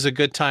 maybe this is a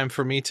good time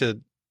for me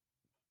to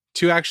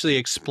actually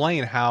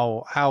explain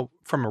how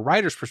from a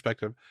writer's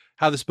perspective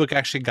how this book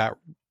actually got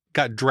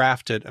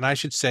drafted. And I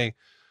should say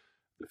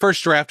the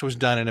first draft was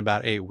done in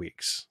about 8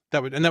 weeks.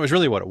 That was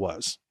really what it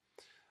was.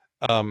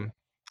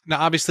 Now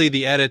obviously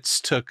the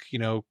edits took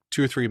 2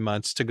 or 3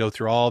 months to go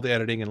through all the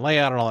editing and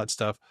layout and all that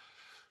stuff.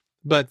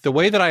 But the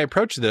way that I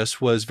approached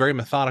this was very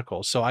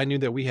methodical. So I knew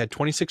that we had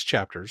 26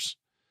 chapters.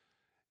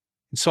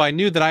 And so I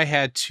knew that I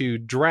had to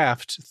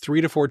draft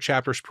 3 to 4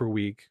 chapters per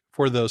week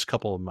for those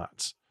couple of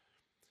months.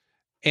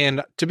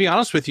 And to be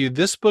honest with you,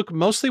 this book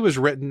mostly was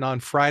written on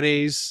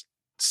Fridays,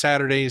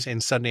 Saturdays,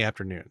 and Sunday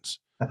afternoons.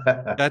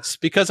 That's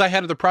because I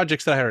had other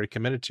projects that I had already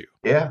committed to.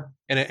 Yeah.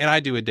 And I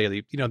do a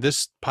daily,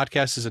 this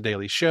podcast is a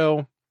daily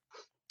show.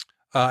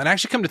 And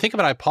actually, come to think of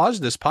it, I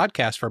paused this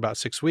podcast for about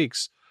 6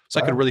 weeks so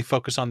I could really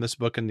focus on this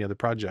book and the other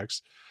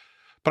projects.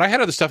 But I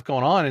had other stuff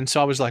going on. And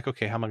so I was like,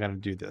 okay, how am I going to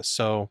do this?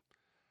 So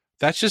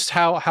that's just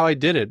how I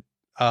did it.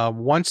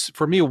 Once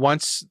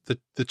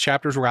the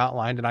chapters were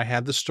outlined and I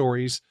had the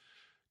stories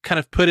kind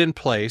of put in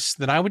place,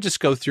 then I would just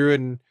go through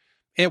and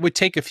it would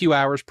take a few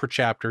hours per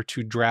chapter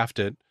to draft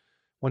it.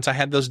 Once I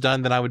had those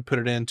done, then I would put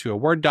it into a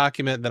Word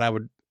document, then I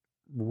would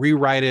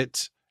rewrite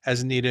it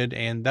as needed.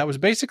 And that was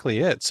basically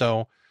it.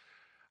 So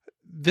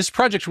this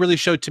project really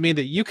showed to me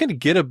that you can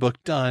get a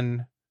book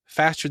done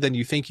faster than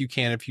you think you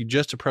can if you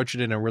just approach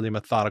it in a really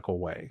methodical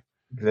way.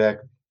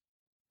 Exactly.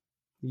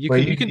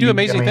 You can do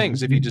amazing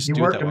things if you just do it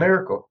that way. You worked a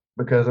miracle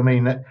because, I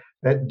mean,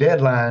 that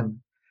deadline,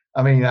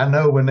 I mean, I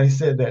know when they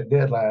said that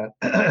deadline,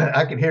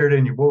 I could hear it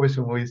in your voice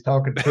when we was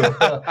talking to them.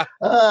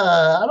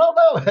 I don't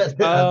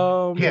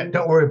know.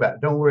 Don't worry about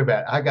it. Don't worry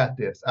about it. I got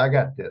this.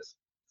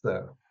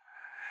 So.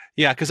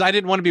 Yeah, because I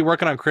didn't want to be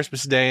working on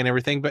Christmas Day and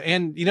everything.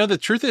 And the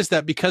truth is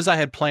that because I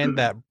had planned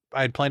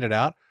it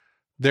out,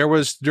 there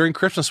was during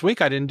Christmas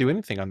week, I didn't do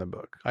anything on the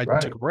book. I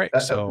took a break.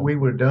 So we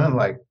were done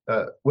we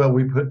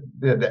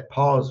did that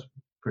pause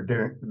for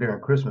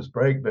during Christmas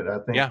break, but I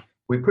think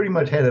we pretty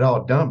much had it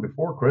all done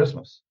before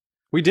Christmas.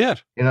 We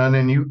did. And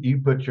then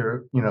you put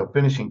your,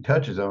 finishing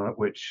touches on it,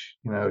 which,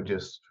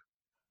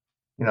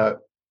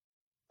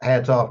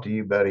 hats off to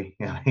you, buddy.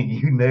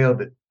 You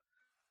nailed it.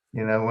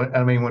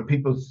 When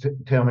people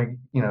tell me,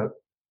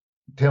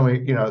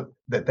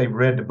 that they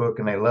read the book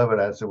and they love it,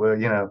 I said, well,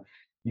 you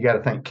got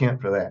to thank Kent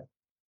for that,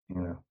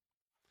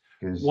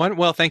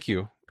 Well, thank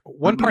you.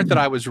 One part that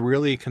I was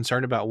really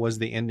concerned about was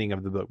the ending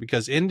of the book,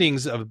 because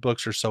endings of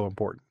books are so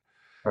important.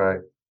 Right.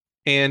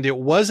 And it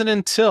wasn't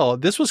until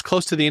this was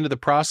close to the end of the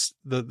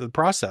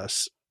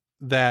process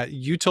that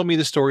you told me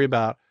the story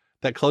about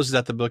that closes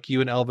out the book,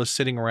 you and Elvis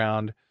sitting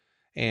around,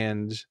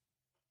 and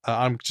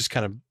I'm just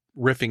kind of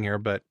riffing here,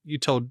 but you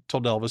told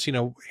Elvis,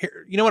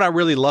 what I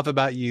really love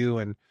about you,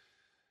 and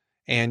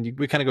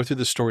we kind of go through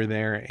the story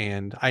there.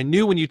 And I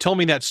knew when you told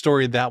me that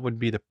story, that would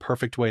be the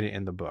perfect way to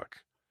end the book.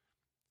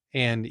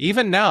 And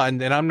even now,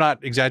 and I'm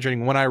not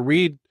exaggerating, when I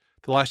read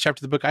the last chapter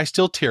of the book, I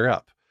still tear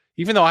up,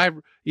 even though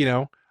I've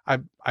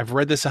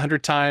read this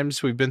 100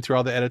 times. We've been through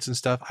all the edits and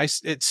stuff.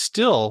 It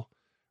still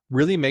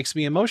really makes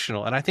me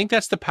emotional. And I think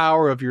that's the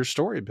power of your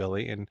story,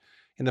 Billy, and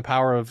the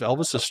power of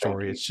Elvis's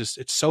story.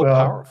 It's so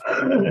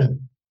powerful.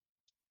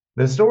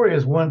 The story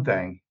is one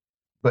thing,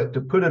 but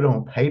to put it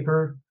on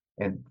paper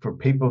and for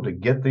people to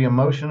get the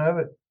emotion of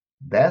it,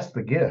 that's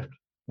the gift.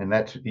 And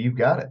you've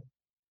got it.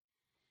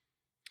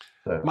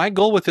 So. My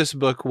goal with this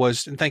book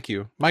was, and thank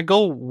you, my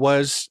goal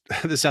was,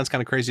 this sounds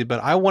kind of crazy,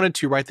 but I wanted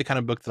to write the kind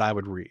of book that I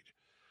would read.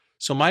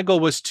 So my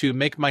goal was to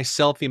make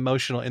myself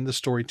emotional in the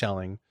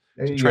storytelling,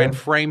 to try and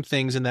frame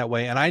things in that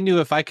way. And I knew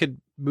if I could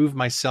move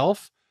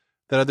myself,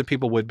 that other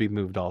people would be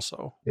moved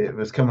also. It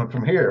was coming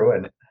from here,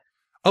 wasn't it?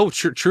 Oh,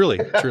 truly.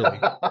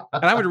 And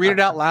I would read it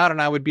out loud and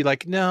I would be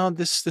like, no,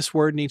 this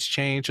word needs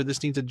change, or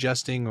this needs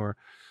adjusting, or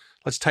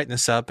let's tighten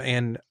this up.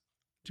 And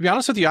to be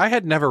honest with you, I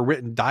had never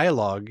written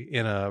dialogue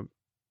in a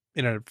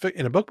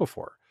book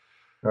before.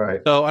 All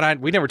right. So,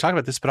 and we never talked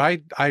about this, but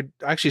I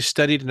actually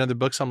studied in other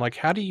books. I'm like,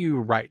 how do you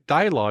write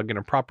dialogue in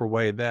a proper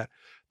way that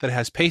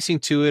has pacing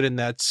to it, and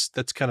that's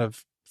kind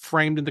of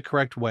framed in the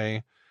correct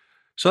way?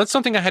 So that's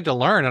something I had to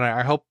learn, and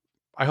I hope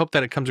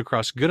that it comes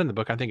across good in the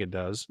book. I think it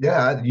does.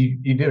 Yeah,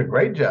 you did a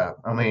great job.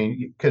 I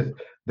mean, because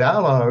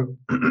dialogue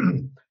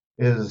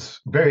is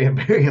very,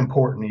 very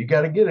important. You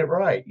got to get it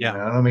right. Yeah.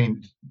 I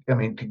mean,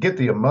 to get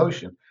the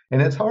emotion,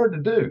 and it's hard to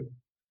do.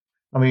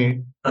 I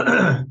mean,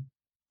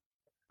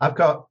 I've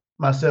caught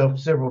myself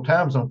several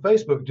times on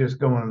Facebook just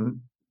going,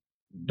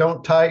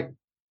 don't type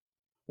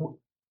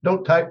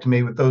to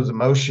me with those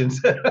emotions.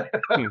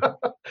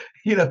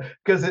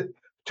 Because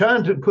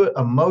trying to put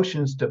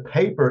emotions to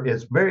paper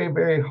is very,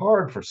 very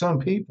hard for some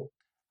people.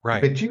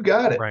 Right. But you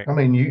got it. Right.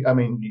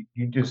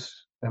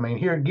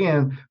 Here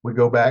again, we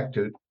go back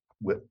to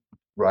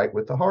write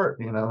with the heart,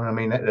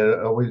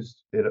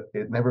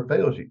 it never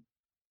fails you.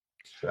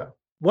 So.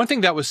 One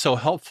thing that was so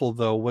helpful,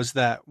 though, was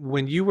that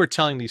when you were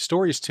telling these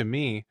stories to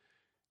me,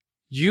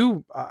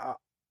 you,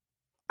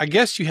 I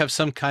guess you have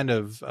some kind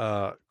of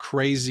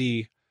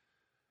crazy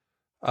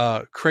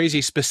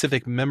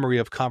specific memory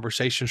of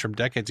conversations from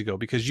decades ago,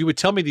 because you would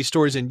tell me these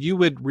stories and you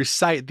would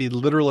recite the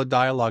literal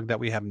dialogue that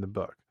we have in the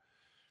book.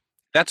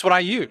 That's what I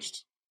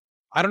used.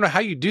 I don't know how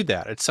you do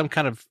that. It's some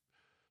kind of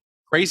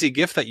crazy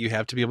gift that you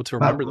have to be able to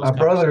remember those. My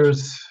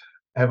brothers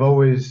have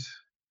always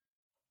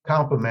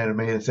complimented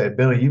me and said,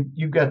 Billy,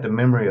 you've got the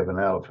memory of an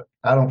elephant.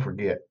 I don't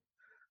forget.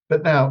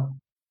 But now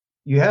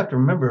you have to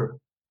remember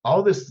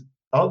all this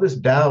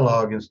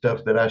dialogue and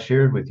stuff that I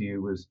shared with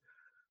you was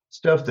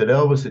stuff that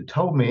Elvis had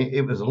told me.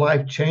 It was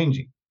life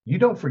changing. You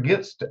don't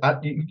forget.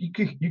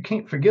 You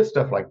can't forget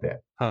stuff like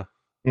that. Huh.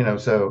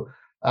 So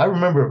I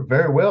remember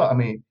very well. I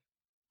mean,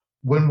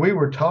 when we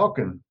were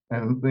talking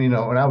and,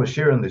 when I was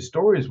sharing these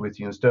stories with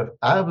you and stuff,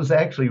 I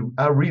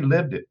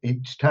relived it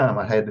each time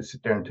I had to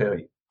sit there and tell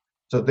you.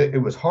 So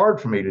it was hard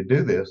for me to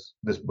do this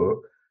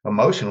book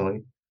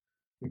emotionally,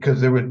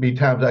 because there would be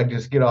times I'd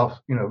just get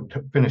off,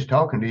 finish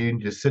talking to you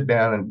and just sit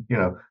down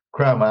and,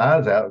 cry my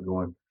eyes out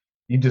going,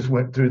 you just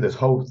went through this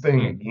whole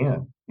thing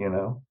again.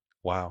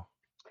 Wow.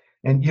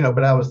 And,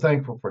 but I was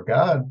thankful for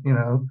God,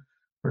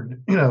 for,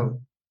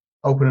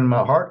 opening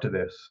my heart to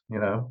this.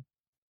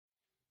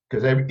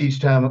 Because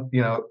each time,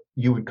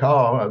 you would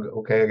call,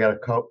 okay, I got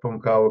a phone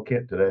call with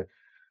Kent today.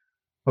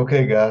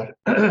 Okay, God.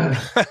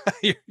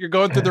 You're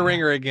going through the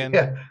ringer again.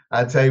 Yeah,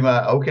 I'd say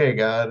okay,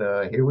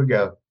 God, here we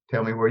go.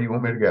 Tell me where you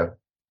want me to go.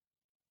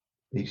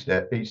 Each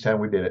time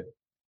we did it.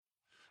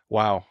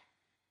 Wow.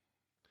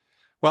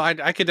 Well,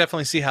 I could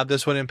definitely see how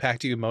this would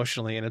impact you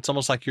emotionally, and it's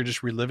almost like you're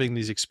just reliving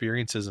these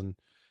experiences, and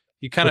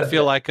you kind of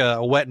feel like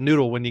a wet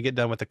noodle when you get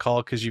done with the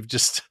call because you've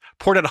just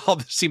poured out all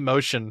this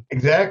emotion.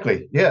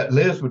 Exactly. Yeah,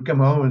 Liz would come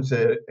home and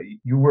say,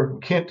 "You worked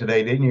with Kent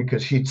today, didn't you?"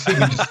 Because she'd see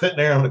me just sitting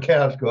there on the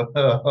couch going,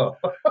 "Oh."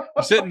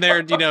 You're sitting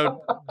there,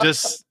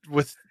 just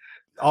with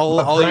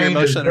all your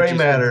emotional gray energy.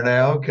 matter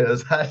now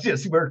because I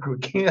just worked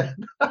with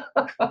Kent. Now,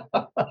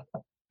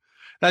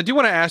 I do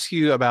want to ask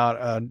you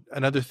about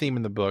another theme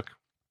in the book.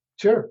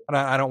 Sure. And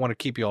I don't want to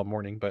keep you all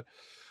morning, but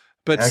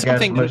I got as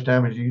something. much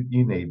time as you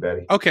need,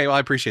 buddy. Okay, well, I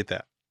appreciate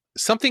that.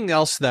 Something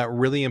else that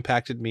really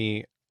impacted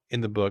me in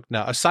the book,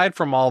 now aside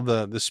from all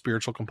the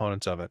spiritual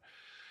components of it,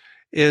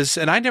 is,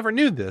 and I never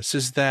knew this,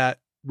 is that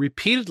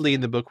repeatedly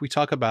in the book we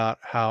talk about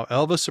how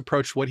Elvis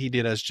approached what he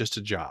did as just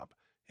a job,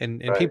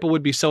 and Right. people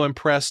would be so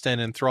impressed and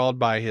enthralled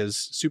by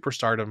his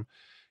superstardom,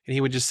 and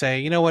he would just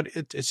say, you know what,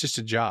 it's just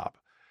a job.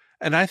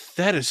 And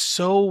that is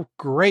so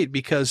great,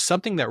 because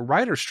something that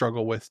writers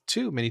struggle with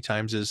too many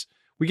times is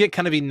we get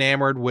kind of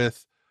enamored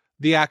with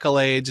the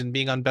accolades and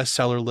being on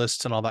bestseller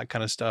lists and all that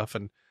kind of stuff.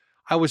 And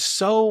I was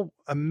so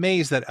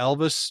amazed that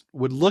Elvis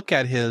would look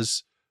at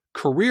his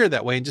career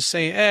that way and just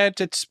say,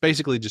 it's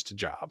basically just a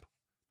job.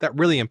 That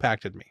really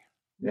impacted me.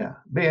 Yeah,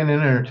 being an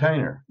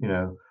entertainer.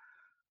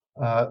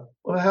 Well,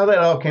 how that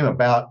all came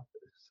about,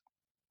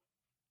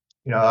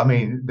 I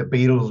mean, the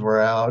Beatles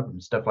were out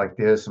and stuff like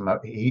this, and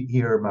he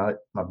heard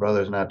my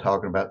brothers and I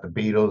talking about the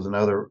Beatles and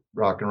other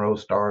rock and roll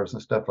stars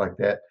and stuff like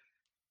that,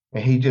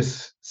 and he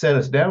just sat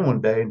us down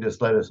one day and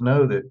just let us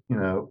know that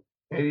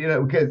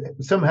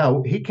because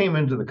somehow he came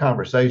into the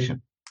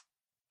conversation,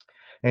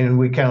 and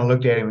we kind of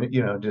looked at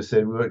him, just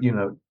said, well,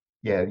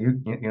 yeah,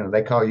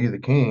 they call you the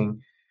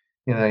king,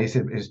 he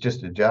said it's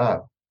just a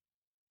job,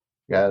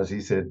 guys.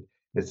 He said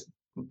it's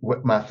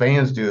what my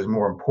fans do is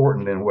more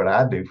important than what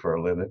I do for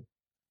a living.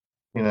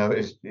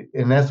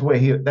 And that's the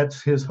way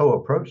that's his whole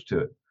approach to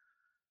it.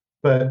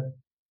 But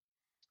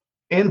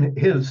in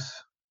his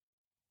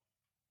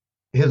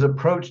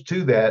approach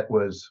to that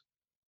was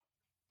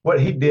what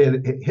he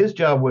did. His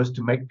job was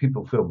to make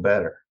people feel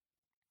better,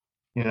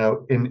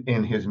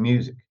 in his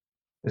music.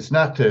 It's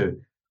not to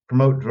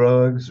promote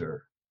drugs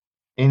or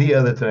any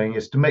other thing.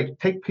 It's to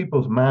take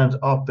people's minds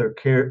off their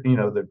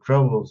their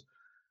troubles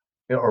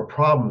or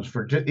problems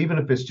even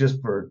if it's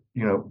just for,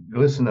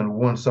 listening to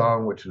one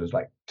song, which was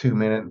like 2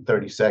 minutes and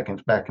 30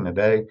 seconds back in the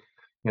day,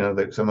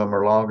 that some of them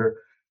are longer.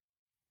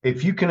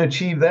 If you can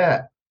achieve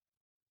that,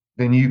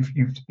 then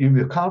you've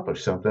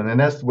accomplished something. And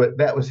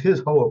that was his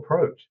whole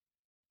approach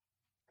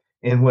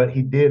in what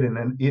he did. And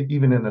then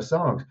even in the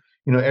songs,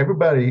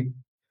 everybody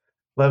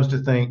loves to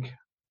think,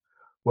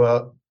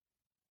 well,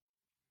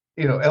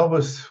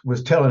 Elvis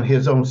was telling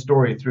his own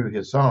story through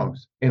his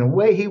songs. In a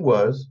way he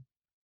was,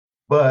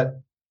 but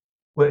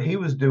what he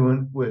was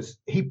doing was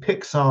he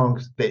picked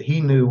songs that he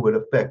knew would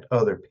affect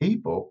other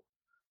people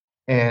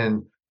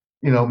and,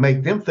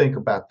 make them think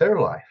about their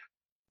life.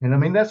 And I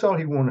mean, that's all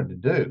he wanted to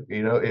do,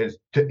 is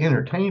to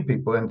entertain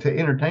people, and to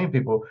entertain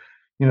people,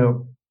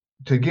 to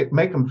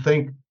make them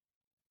think,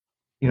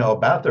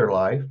 about their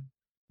life,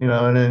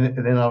 and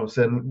then all of a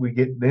sudden we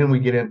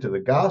get into the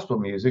gospel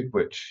music,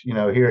 which,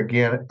 here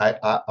again,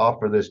 I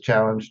offer this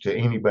challenge to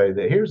anybody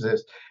that hears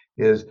this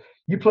is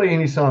you play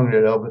any song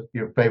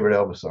your favorite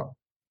Elvis song.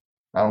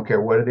 I don't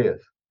care what it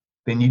is.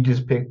 Then you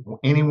just pick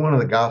any one of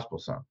the gospel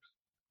songs,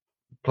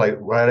 play it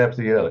right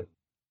after the other.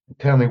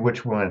 Tell me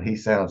which one he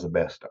sounds the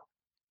best on.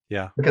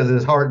 Yeah. Because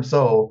his heart and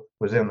soul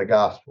was in the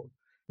gospel.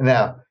 And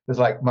now, it's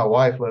like my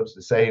wife loves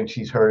to say, and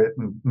she's heard it,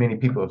 and many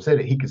people have said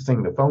it, he could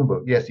sing the phone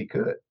book. Yes, he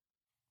could.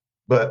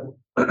 But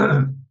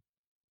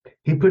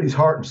he put his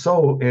heart and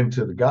soul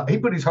into he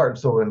put his heart and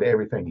soul into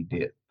everything he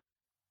did.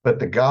 But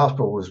the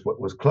gospel was what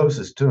was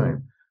closest to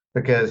him,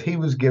 because he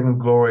was giving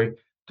glory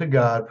to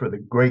God for the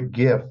great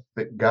gift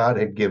that God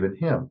had given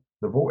him,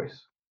 the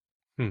voice.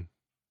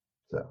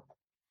 So,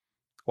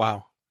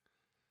 wow,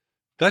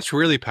 that's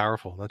really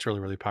powerful. That's really,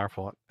 really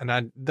powerful.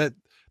 And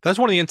that's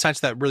one of the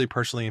insights that really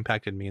personally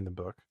impacted me in the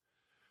book,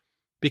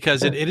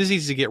 because it is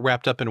easy to get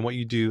wrapped up in what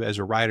you do as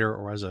a writer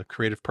or as a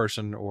creative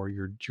person or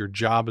your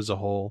job as a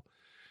whole.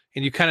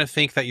 and you kind of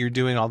think that you're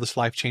doing all this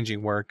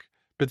life-changing work,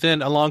 but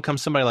then along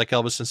comes somebody like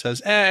Elvis and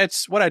says,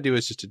 it's what I do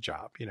is just a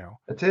job.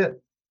 That's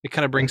it. It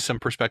kind of brings some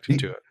perspective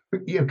to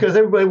it. Yeah, because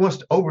everybody wants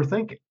to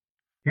overthink it.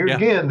 Here Yeah.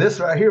 again, this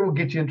right here will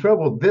get you in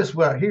trouble. This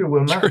right here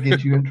will not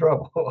get you in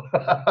trouble.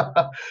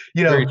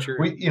 Very true.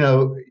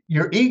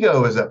 Your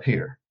ego is up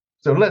here.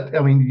 So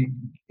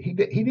he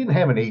didn't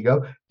have an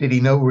ego. Did he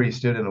know where he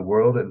stood in the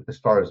world, and as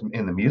far as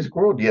in the music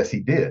world? Yes,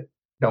 he did.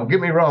 Don't get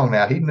me wrong.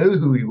 Now he knew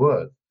who he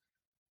was,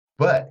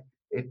 but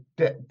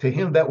to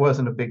him that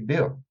wasn't a big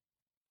deal.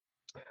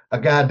 A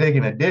guy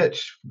digging a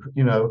ditch,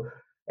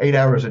 8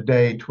 hours a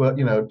day,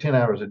 12, 10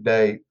 hours a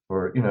day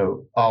for,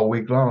 all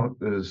week long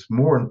is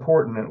more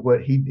important than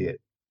what he did.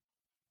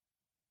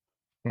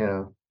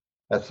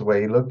 That's the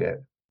way he looked at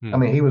it. I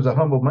mean, he was a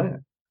humble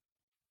man.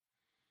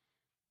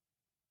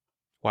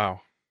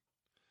 Wow.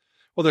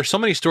 Well, there's so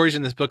many stories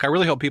in this book. I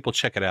really hope people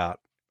check it out.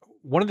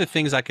 One of the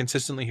things I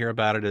consistently hear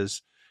about it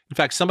is, in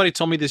fact, somebody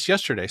told me this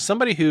yesterday,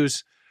 somebody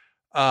who's,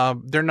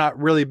 they're not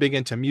really big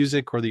into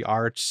music or the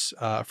arts.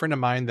 A friend of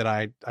mine that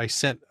I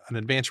sent an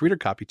advanced reader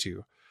copy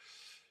to,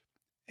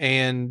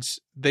 and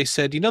they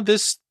said,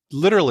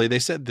 they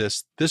said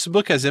this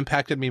book has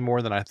impacted me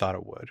more than I thought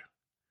it would.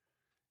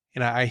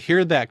 And I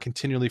hear that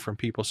continually from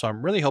people. So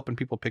I'm really hoping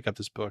people pick up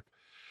this book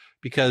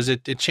because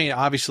it changed.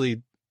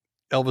 Obviously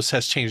Elvis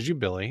has changed you,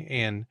 Billy,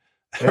 and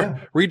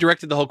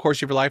redirected the whole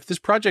course of your life. This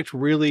project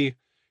really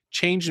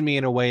changed me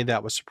in a way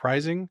that was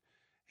surprising.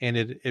 And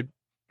it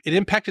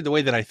impacted the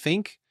way that I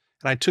think.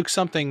 And I took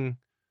some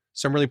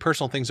really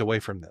personal things away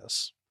from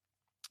this.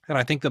 And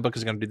I think the book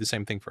is going to do the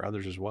same thing for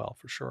others as well,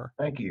 for sure.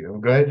 Thank you.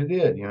 I'm glad you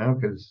did,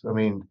 because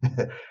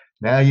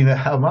now you know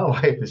how my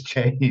life has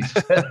changed.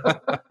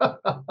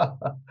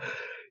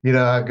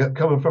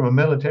 Coming from a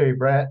military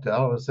brat to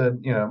all of a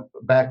sudden,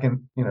 back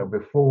in,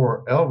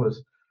 before Elvis,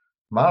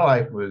 my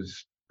life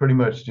was pretty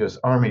much just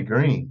Army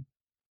green.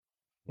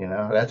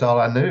 That's all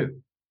I knew.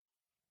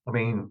 I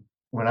mean,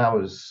 when I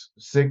was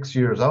 6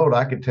 years old,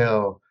 I could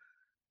tell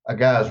a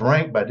guy's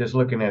rank by just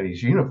looking at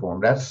his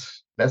uniform.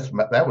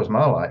 That was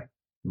my life.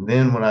 And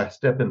then when I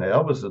step into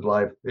Elvis's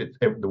life,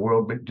 the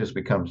world just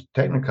becomes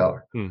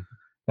Technicolor. And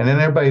then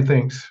everybody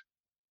thinks,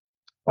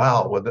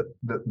 wow, well,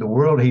 the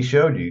world he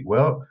showed you.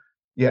 Well,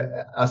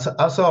 yeah, I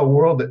saw a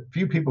world that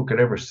few people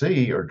could ever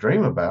see or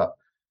dream about,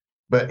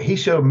 but he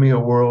showed me a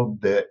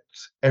world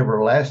that's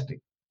everlasting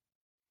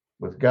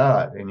with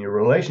God and your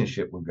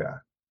relationship with God.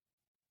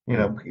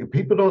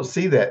 People don't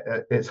see that.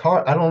 It's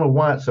hard. I don't know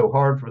why it's so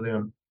hard for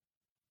them,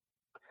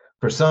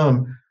 for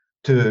some,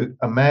 to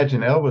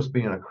imagine Elvis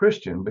being a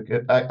Christian,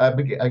 because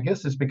I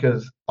guess it's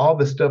because all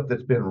the stuff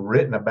that's been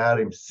written about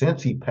him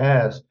since he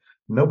passed,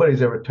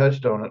 nobody's ever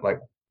touched on it like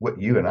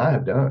what you and I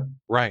have done.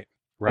 Right.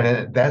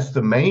 And that's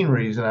the main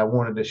reason I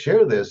wanted to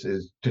share this,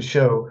 is to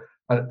show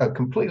a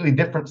completely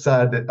different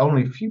side that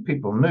only few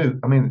people knew.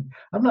 I mean,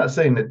 I'm not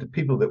saying that the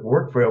people that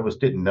worked for Elvis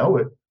didn't know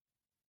it.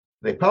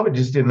 They probably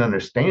just didn't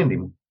understand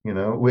him,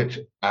 which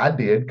I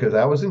did because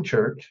I was in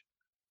church.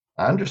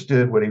 I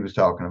understood what he was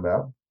talking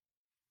about.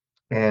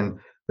 And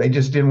they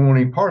just didn't want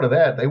any part of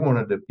that. They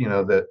wanted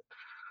to,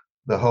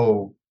 the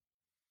whole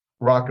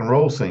rock and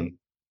roll scene.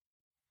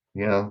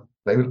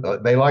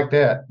 They liked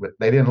that, but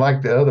they didn't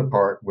like the other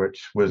part,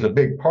 which was a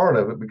big part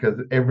of it, because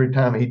every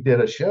time he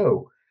did a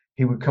show,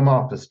 he would come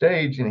off the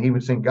stage and he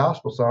would sing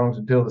gospel songs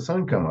until the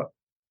sun come up.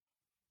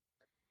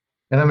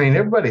 And I mean,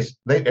 everybody's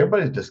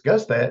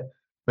discussed that,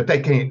 but they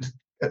can't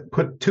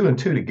put two and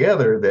two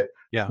together.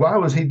 Why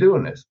was he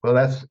doing this? Well,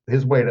 that's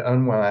his way to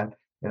unwind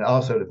and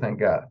also to thank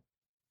God.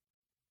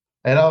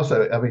 And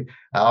also, I mean,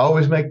 I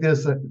always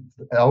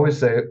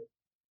say,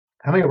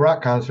 how many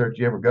rock concerts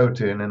you ever go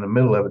to, and in the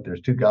middle of it, there's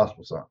two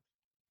gospel songs?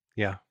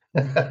 Yeah.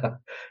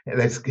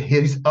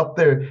 He's up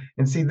there.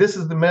 And see, this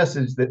is the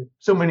message that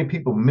so many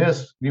people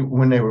miss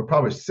when they were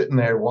probably sitting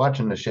there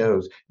watching the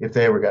shows, if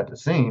they ever got to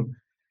see him.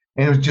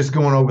 And it was just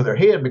going over their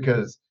head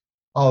because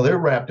all they're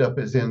wrapped up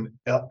is in,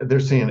 they're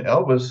seeing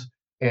Elvis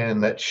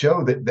and that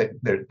show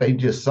that they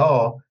just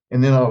saw.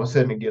 And then all of a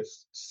sudden it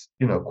gets,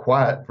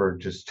 quiet for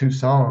just two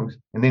songs.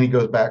 And then he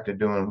goes back to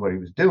doing what he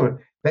was doing.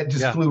 That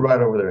just flew right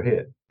over their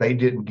head. They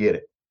didn't get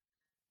it.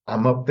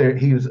 I'm up there.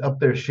 He was up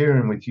there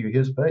sharing with you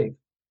his faith,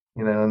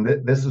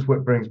 and this is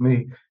what brings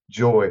me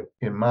joy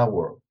in my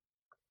world.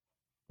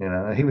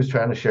 He was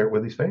trying to share it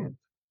with his fans.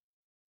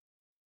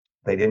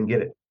 They didn't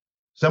get it.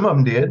 Some of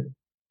them did,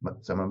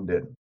 but some of them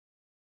didn't.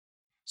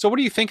 So what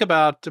do you think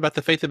about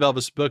the Faith of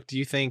Elvis book? Do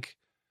you think,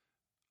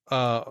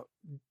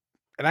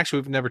 and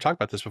actually we've never talked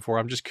about this before,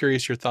 I'm just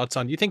curious your thoughts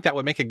on, do you think that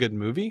would make a good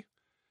movie?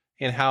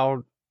 And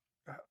how,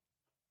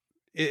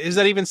 is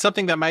that even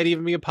something that might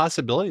even be a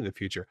possibility in the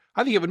future?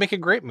 I think it would make a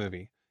great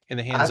movie in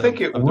the hands of the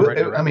right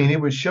director. I mean,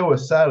 it would show a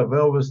side of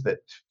Elvis that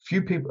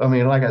few people, I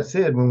mean, like I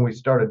said, when we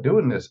started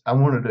doing this, I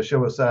wanted to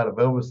show a side of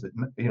Elvis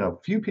that,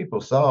 few people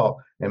saw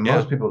and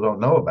most people don't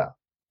know about.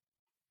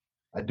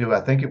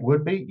 I think it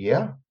would be?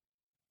 Yeah.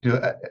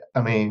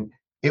 I mean,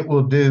 it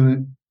would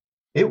do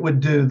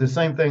the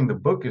same thing the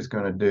book is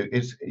going to do.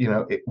 It's,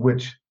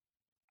 which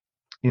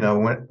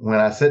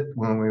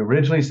when we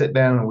originally sit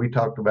down and we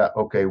talked about,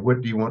 okay,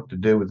 what do you want to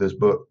do with this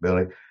book,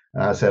 Billy?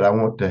 And I said, I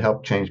want to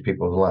help change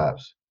people's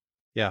lives.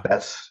 Yeah.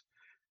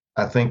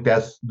 I think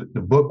that's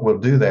the book will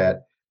do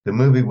that. The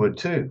movie would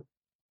too,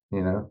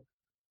 you know.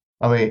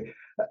 I mean,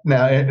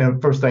 now, and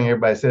the first thing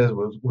everybody says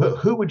was, well,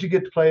 who would you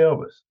get to play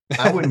Elvis?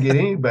 I wouldn't get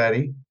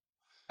anybody.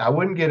 I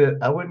wouldn't get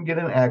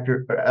an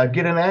actor. I'd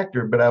get an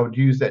actor, but I would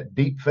use that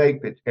deep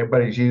fake that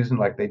everybody's using,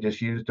 like they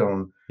just used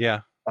on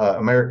Yeah.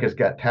 America's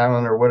Got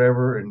Talent or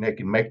whatever, and they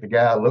can make the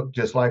guy look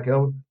just like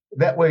Elvis.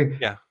 That way,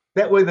 Yeah.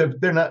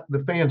 they're not,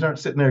 the fans aren't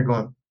sitting there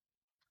going,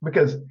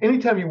 because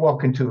anytime you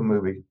walk into a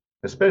movie,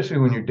 especially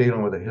when you're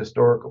dealing with a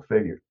historical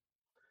figure,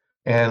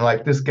 and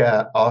like this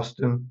guy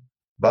Austin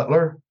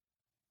Butler,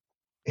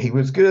 he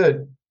was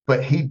good,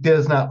 but he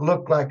does not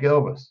look like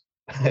Elvis.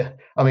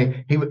 I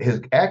mean,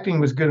 his acting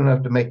was good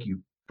enough to make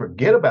you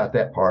forget about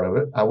that part of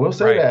it. I will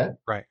say Right. that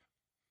Right.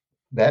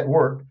 that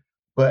worked.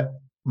 But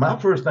my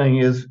first thing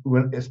is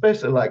when,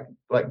 especially like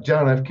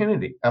John F.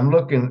 Kennedy, I'm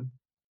looking.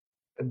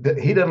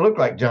 He doesn't look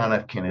like John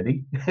F.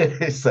 Kennedy,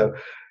 so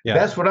Yeah.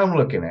 that's what I'm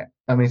looking at.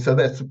 I mean, so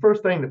that's the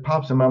first thing that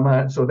pops in my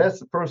mind. So that's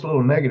the first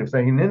little negative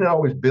thing, and then it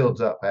always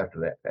builds up after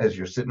that as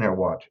you're sitting there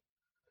watching.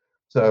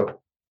 So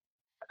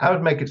I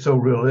would make it so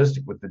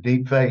realistic with the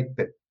deep fake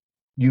that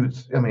you would,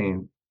 I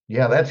mean,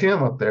 yeah, that's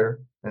him up there.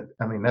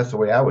 I mean, that's the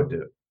way I would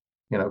do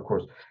it. Of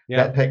course,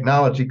 Yeah. that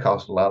technology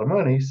costs a lot of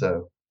money.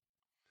 So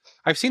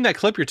I've seen that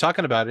clip you're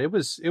talking about. It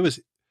was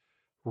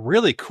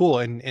really cool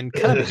and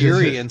kind of it's just,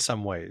 eerie in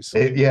some ways.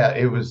 yeah,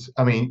 it was.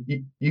 I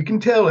mean, you can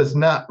tell it's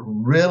not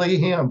really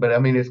him, but I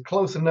mean, it's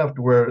close enough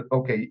to where,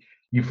 okay,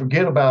 you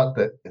forget about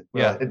that.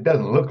 Well, Yeah. it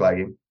doesn't look like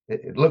him.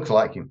 It looks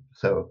like him.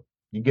 So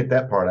you get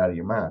that part out of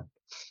your mind.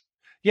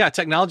 Yeah.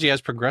 Technology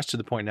has progressed to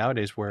the point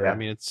nowadays where, I Yeah.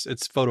 mean, it's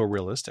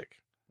photorealistic.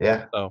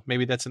 Yeah. So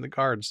maybe that's in the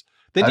cards.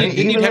 Then I you mean,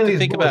 then you'd even have in to these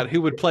think about books,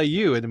 who would play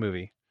you in the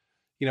movie,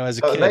 as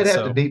a kid. they'd have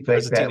to So, deep or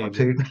as fake a that one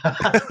teenager.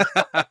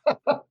 too.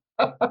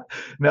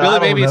 No, Billy, I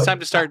don't maybe it's know. time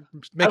to start I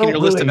making your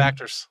don't list of really.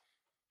 actors.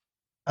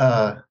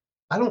 Uh,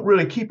 I don't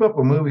really keep up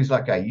with movies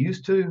like I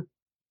used to.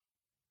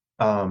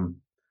 Um,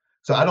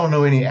 so I don't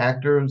know any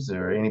actors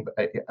or any.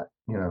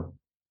 You know,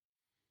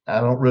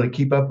 I don't really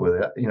keep up with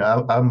it.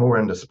 I'm more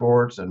into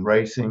sports and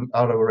racing,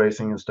 auto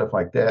racing, and stuff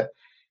like that.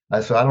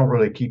 So I don't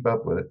really keep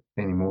up with it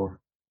anymore,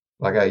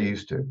 like I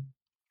used to.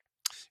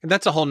 And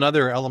that's a whole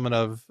nother element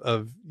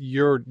of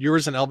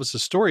yours and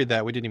Elvis's story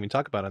that we didn't even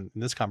talk about in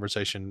this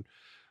conversation.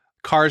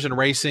 Cars and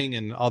racing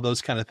and all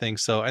those kind of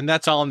things. So, and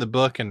that's all in the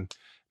book. And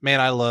man,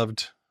 I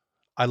loved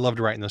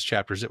writing those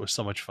chapters. It was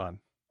so much fun.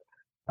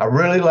 I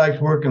really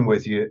liked working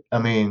with you. I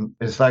mean,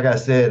 it's like I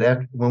said,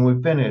 after when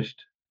we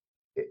finished,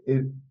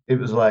 it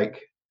was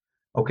like,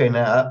 okay,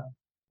 now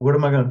what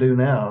am I going to do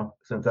now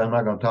since I'm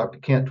not going to talk to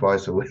Kent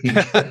twice a week? You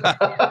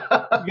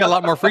got a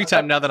lot more free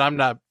time now that I'm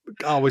not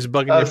always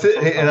bugging you for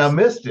phone And I calls.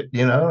 missed it.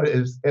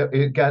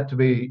 It got to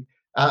be.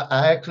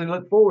 I actually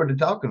look forward to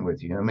talking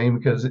with you. I mean,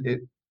 because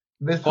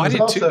this Oh, I was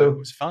did too. It also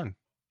was fun.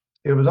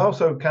 it was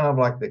also kind of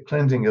like the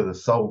cleansing of the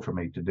soul for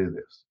me to do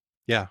this.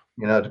 Yeah.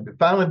 To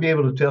finally be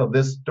able to tell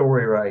this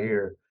story right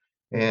here,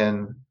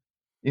 and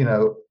you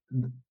know,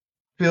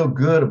 feel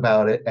good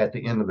about it at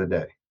the end of the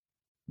day.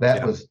 That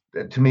Yeah. was,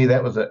 to me,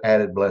 that was an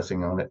added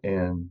blessing on it.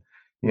 And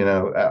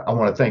I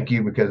want to thank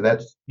you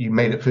because you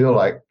made it feel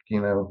like,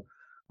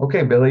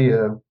 okay, Billy,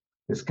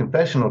 it's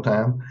confessional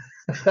time.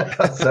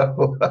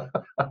 So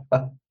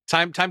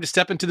Time to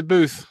step into the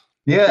booth.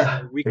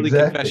 yeah, Your weekly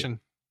exactly. confession.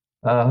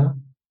 uh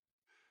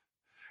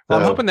Well,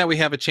 I'm hoping so that we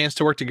have a chance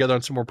to work together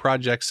on some more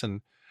projects,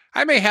 and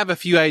I may have a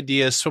few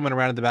ideas swimming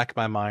around in the back of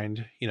my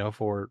mind,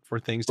 for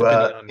things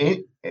depending well,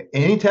 on.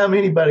 anytime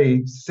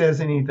anybody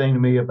says anything to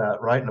me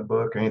about writing a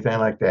book or anything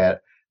like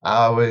that,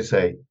 I always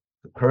say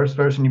the first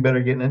person you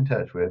better get in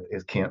touch with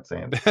is Kent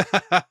Sanders.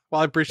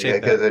 Well, I appreciate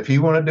that. Because if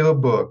you want to do a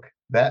book,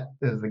 that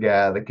is the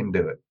guy that can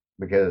do it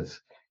because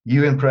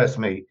you impress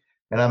me.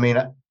 And I mean,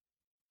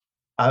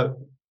 I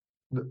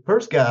the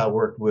first guy I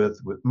worked with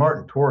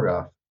Martin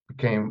Torgoff,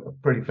 became a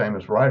pretty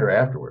famous writer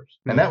afterwards,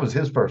 and Hmm. that was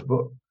his first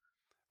book.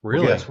 Well,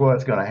 Really? guess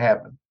what's going to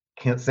happen?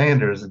 Kent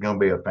Sanders is going to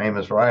be a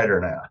famous writer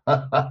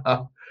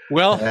now,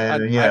 Well,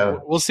 and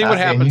we'll see what and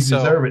you happens. So,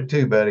 deserve it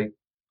too, buddy.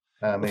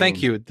 I well, thank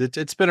mean, you.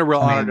 It's been a real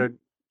I honor mean,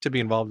 to be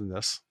involved in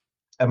this.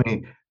 I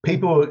mean,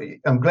 people.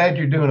 I'm glad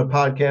you're doing a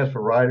podcast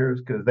for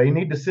writers because they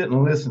need to sit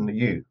and listen to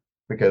you.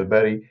 Because,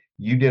 buddy,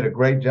 you did a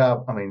great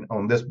job. I mean,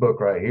 on this book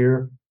right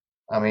here.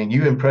 I mean,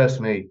 you impressed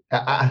me.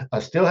 I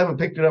still haven't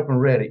picked it up and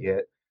read it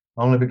yet,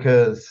 only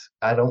because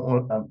I don't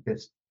want.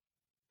 It's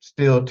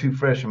still too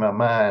fresh in my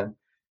mind what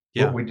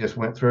Yeah. we just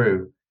went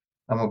through.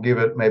 I'm gonna give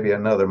it maybe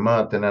another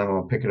month, and then I'm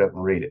gonna pick it up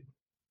and read it.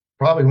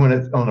 Probably when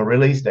it's on the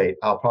release date,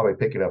 I'll probably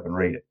pick it up and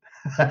read it.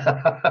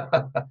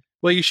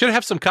 Well, you should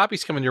have some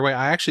copies coming your way.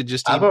 I actually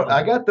just emailed.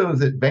 I got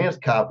those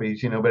advanced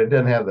copies, but it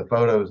doesn't have the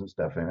photos and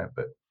stuff in it.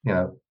 But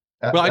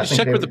Well, I I just think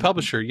checked they with the would.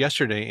 publisher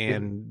yesterday,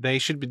 and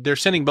they're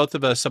sending both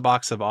of us a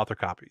box of author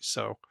copies.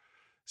 So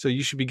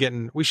we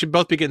should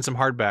both be getting some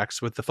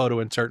hardbacks with the photo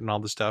insert and all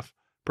the stuff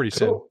pretty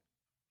soon. Cool.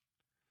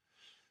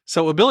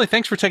 So, well, Billy,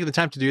 thanks for taking the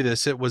time to do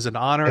this. It was an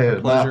honor and It a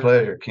was my pleasure.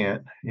 pleasure,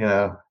 Kent.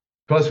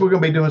 Plus we're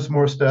going to be doing some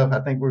more stuff. I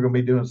think we're going to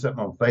be doing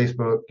something on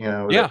Facebook.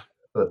 Yeah,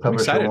 The I'm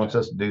publisher excited. wants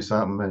us to do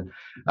something, and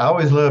I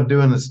always love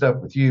doing the stuff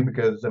with you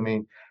because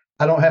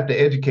I don't have to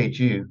educate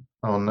you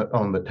on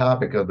the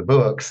topic of the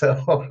book.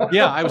 So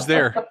Yeah, I was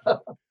there.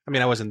 I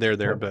mean, I wasn't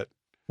there, but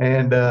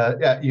and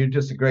yeah, you're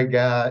just a great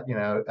guy.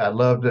 I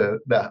loved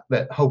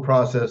that whole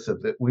process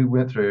that we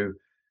went through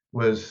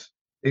was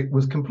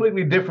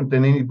completely different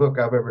than any book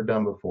I've ever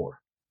done before.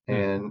 hmm.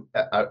 And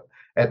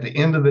at the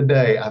end of the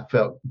day, I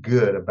felt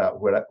good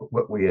about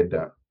what we had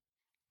done.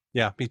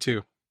 Yeah, me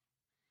too,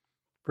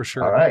 for All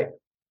sure. right.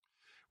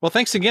 Well,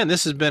 thanks again.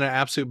 This has been an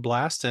absolute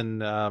blast,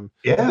 and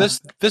Yeah.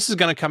 this is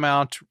going to come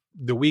out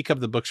the week of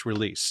the book's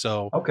release.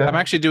 So I'm Okay.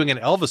 actually doing an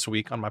Elvis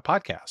week on my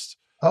podcast.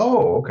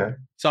 Oh, okay.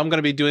 So I'm going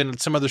to be doing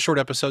some other short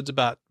episodes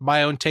about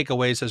my own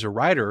takeaways as a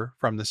writer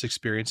from this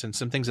experience and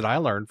some things that I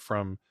learned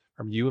from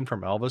you and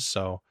from Elvis.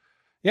 So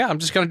yeah, I'm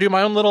just going to do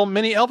my own little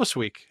mini Elvis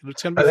week.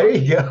 It's going to be There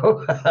fun. you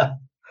go.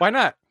 Why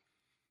not?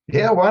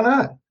 Yeah, why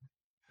not?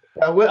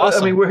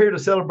 Awesome. We're here to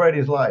celebrate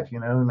his life,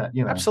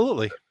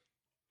 Absolutely.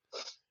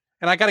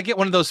 And I got to get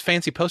one of those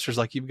fancy posters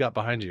like you've got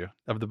behind you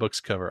of the book's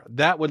cover.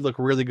 That would look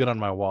really good on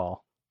my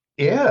wall.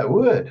 Yeah, it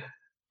would.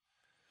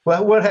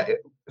 Well,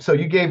 so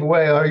you gave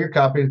away all your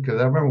copies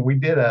because I remember we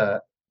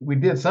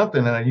did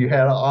something and you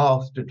had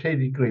all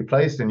strategically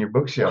placed in your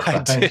bookshelf I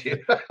behind did.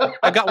 you.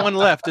 I got one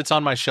left. It's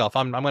on my shelf.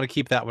 I'm going to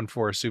keep that one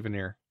for a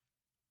souvenir.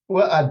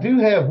 Well, I do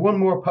have one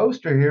more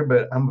poster here,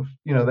 but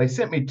they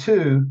sent me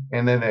two,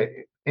 and then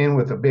they end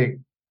with a big,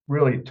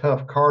 really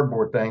tough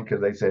cardboard thing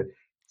because they said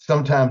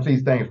sometimes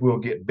these things will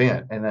get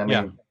bent, and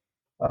Yeah.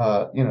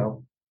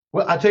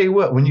 Well, I tell you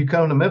what, when you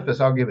come to Memphis,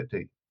 I'll give it to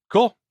you.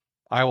 Cool.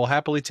 I will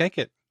happily take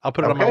it. I'll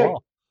put it on my Okay.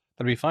 wall.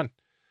 That'll be fun.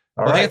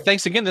 All Well, right.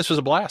 thanks again. This was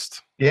a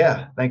blast.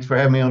 Yeah. Thanks for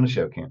having me on the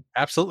show, Ken.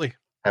 Absolutely.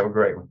 Have a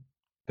great one.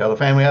 Tell the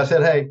family I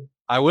said hey.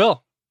 I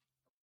will.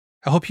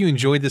 I hope you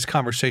enjoyed this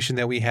conversation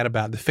that we had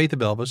about the faith of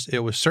Elvis. It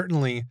was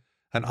certainly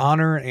an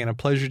honor and a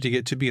pleasure to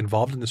get to be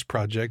involved in this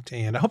project.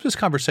 And I hope this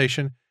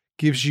conversation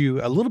gives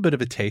you a little bit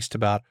of a taste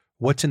about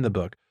what's in the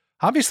book.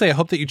 Obviously, I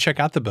hope that you check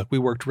out the book. We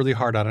worked really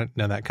hard on it.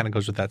 Now, that kind of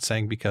goes with that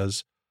saying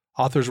because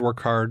authors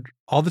work hard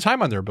all the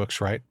time on their books,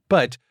 right?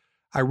 But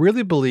I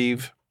really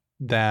believe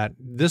that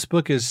this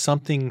book is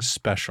something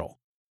special.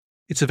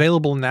 It's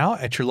available now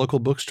at your local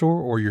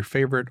bookstore or your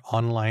favorite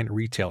online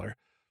retailer.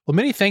 Well,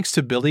 many thanks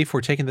to Billy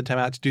for taking the time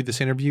out to do this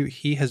interview.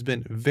 He has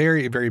been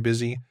very, very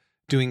busy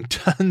doing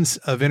tons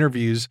of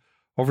interviews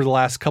over the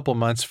last couple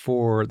months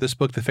for this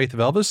book, The Faith of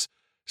Elvis.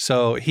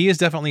 So he is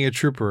definitely a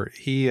trooper.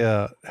 He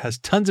has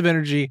tons of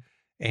energy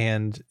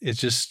and is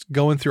just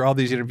going through all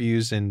these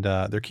interviews, and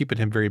they're keeping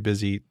him very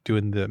busy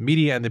doing the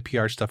media and the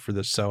PR stuff for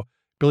this. So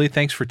Billy,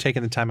 thanks for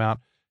taking the time out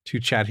to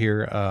chat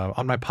here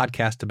on my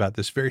podcast about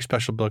this very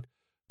special book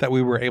that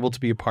we were able to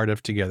be a part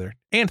of together.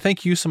 And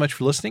thank you so much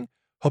for listening.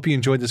 Hope you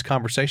enjoyed this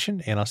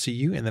conversation, and I'll see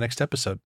you in the next episode.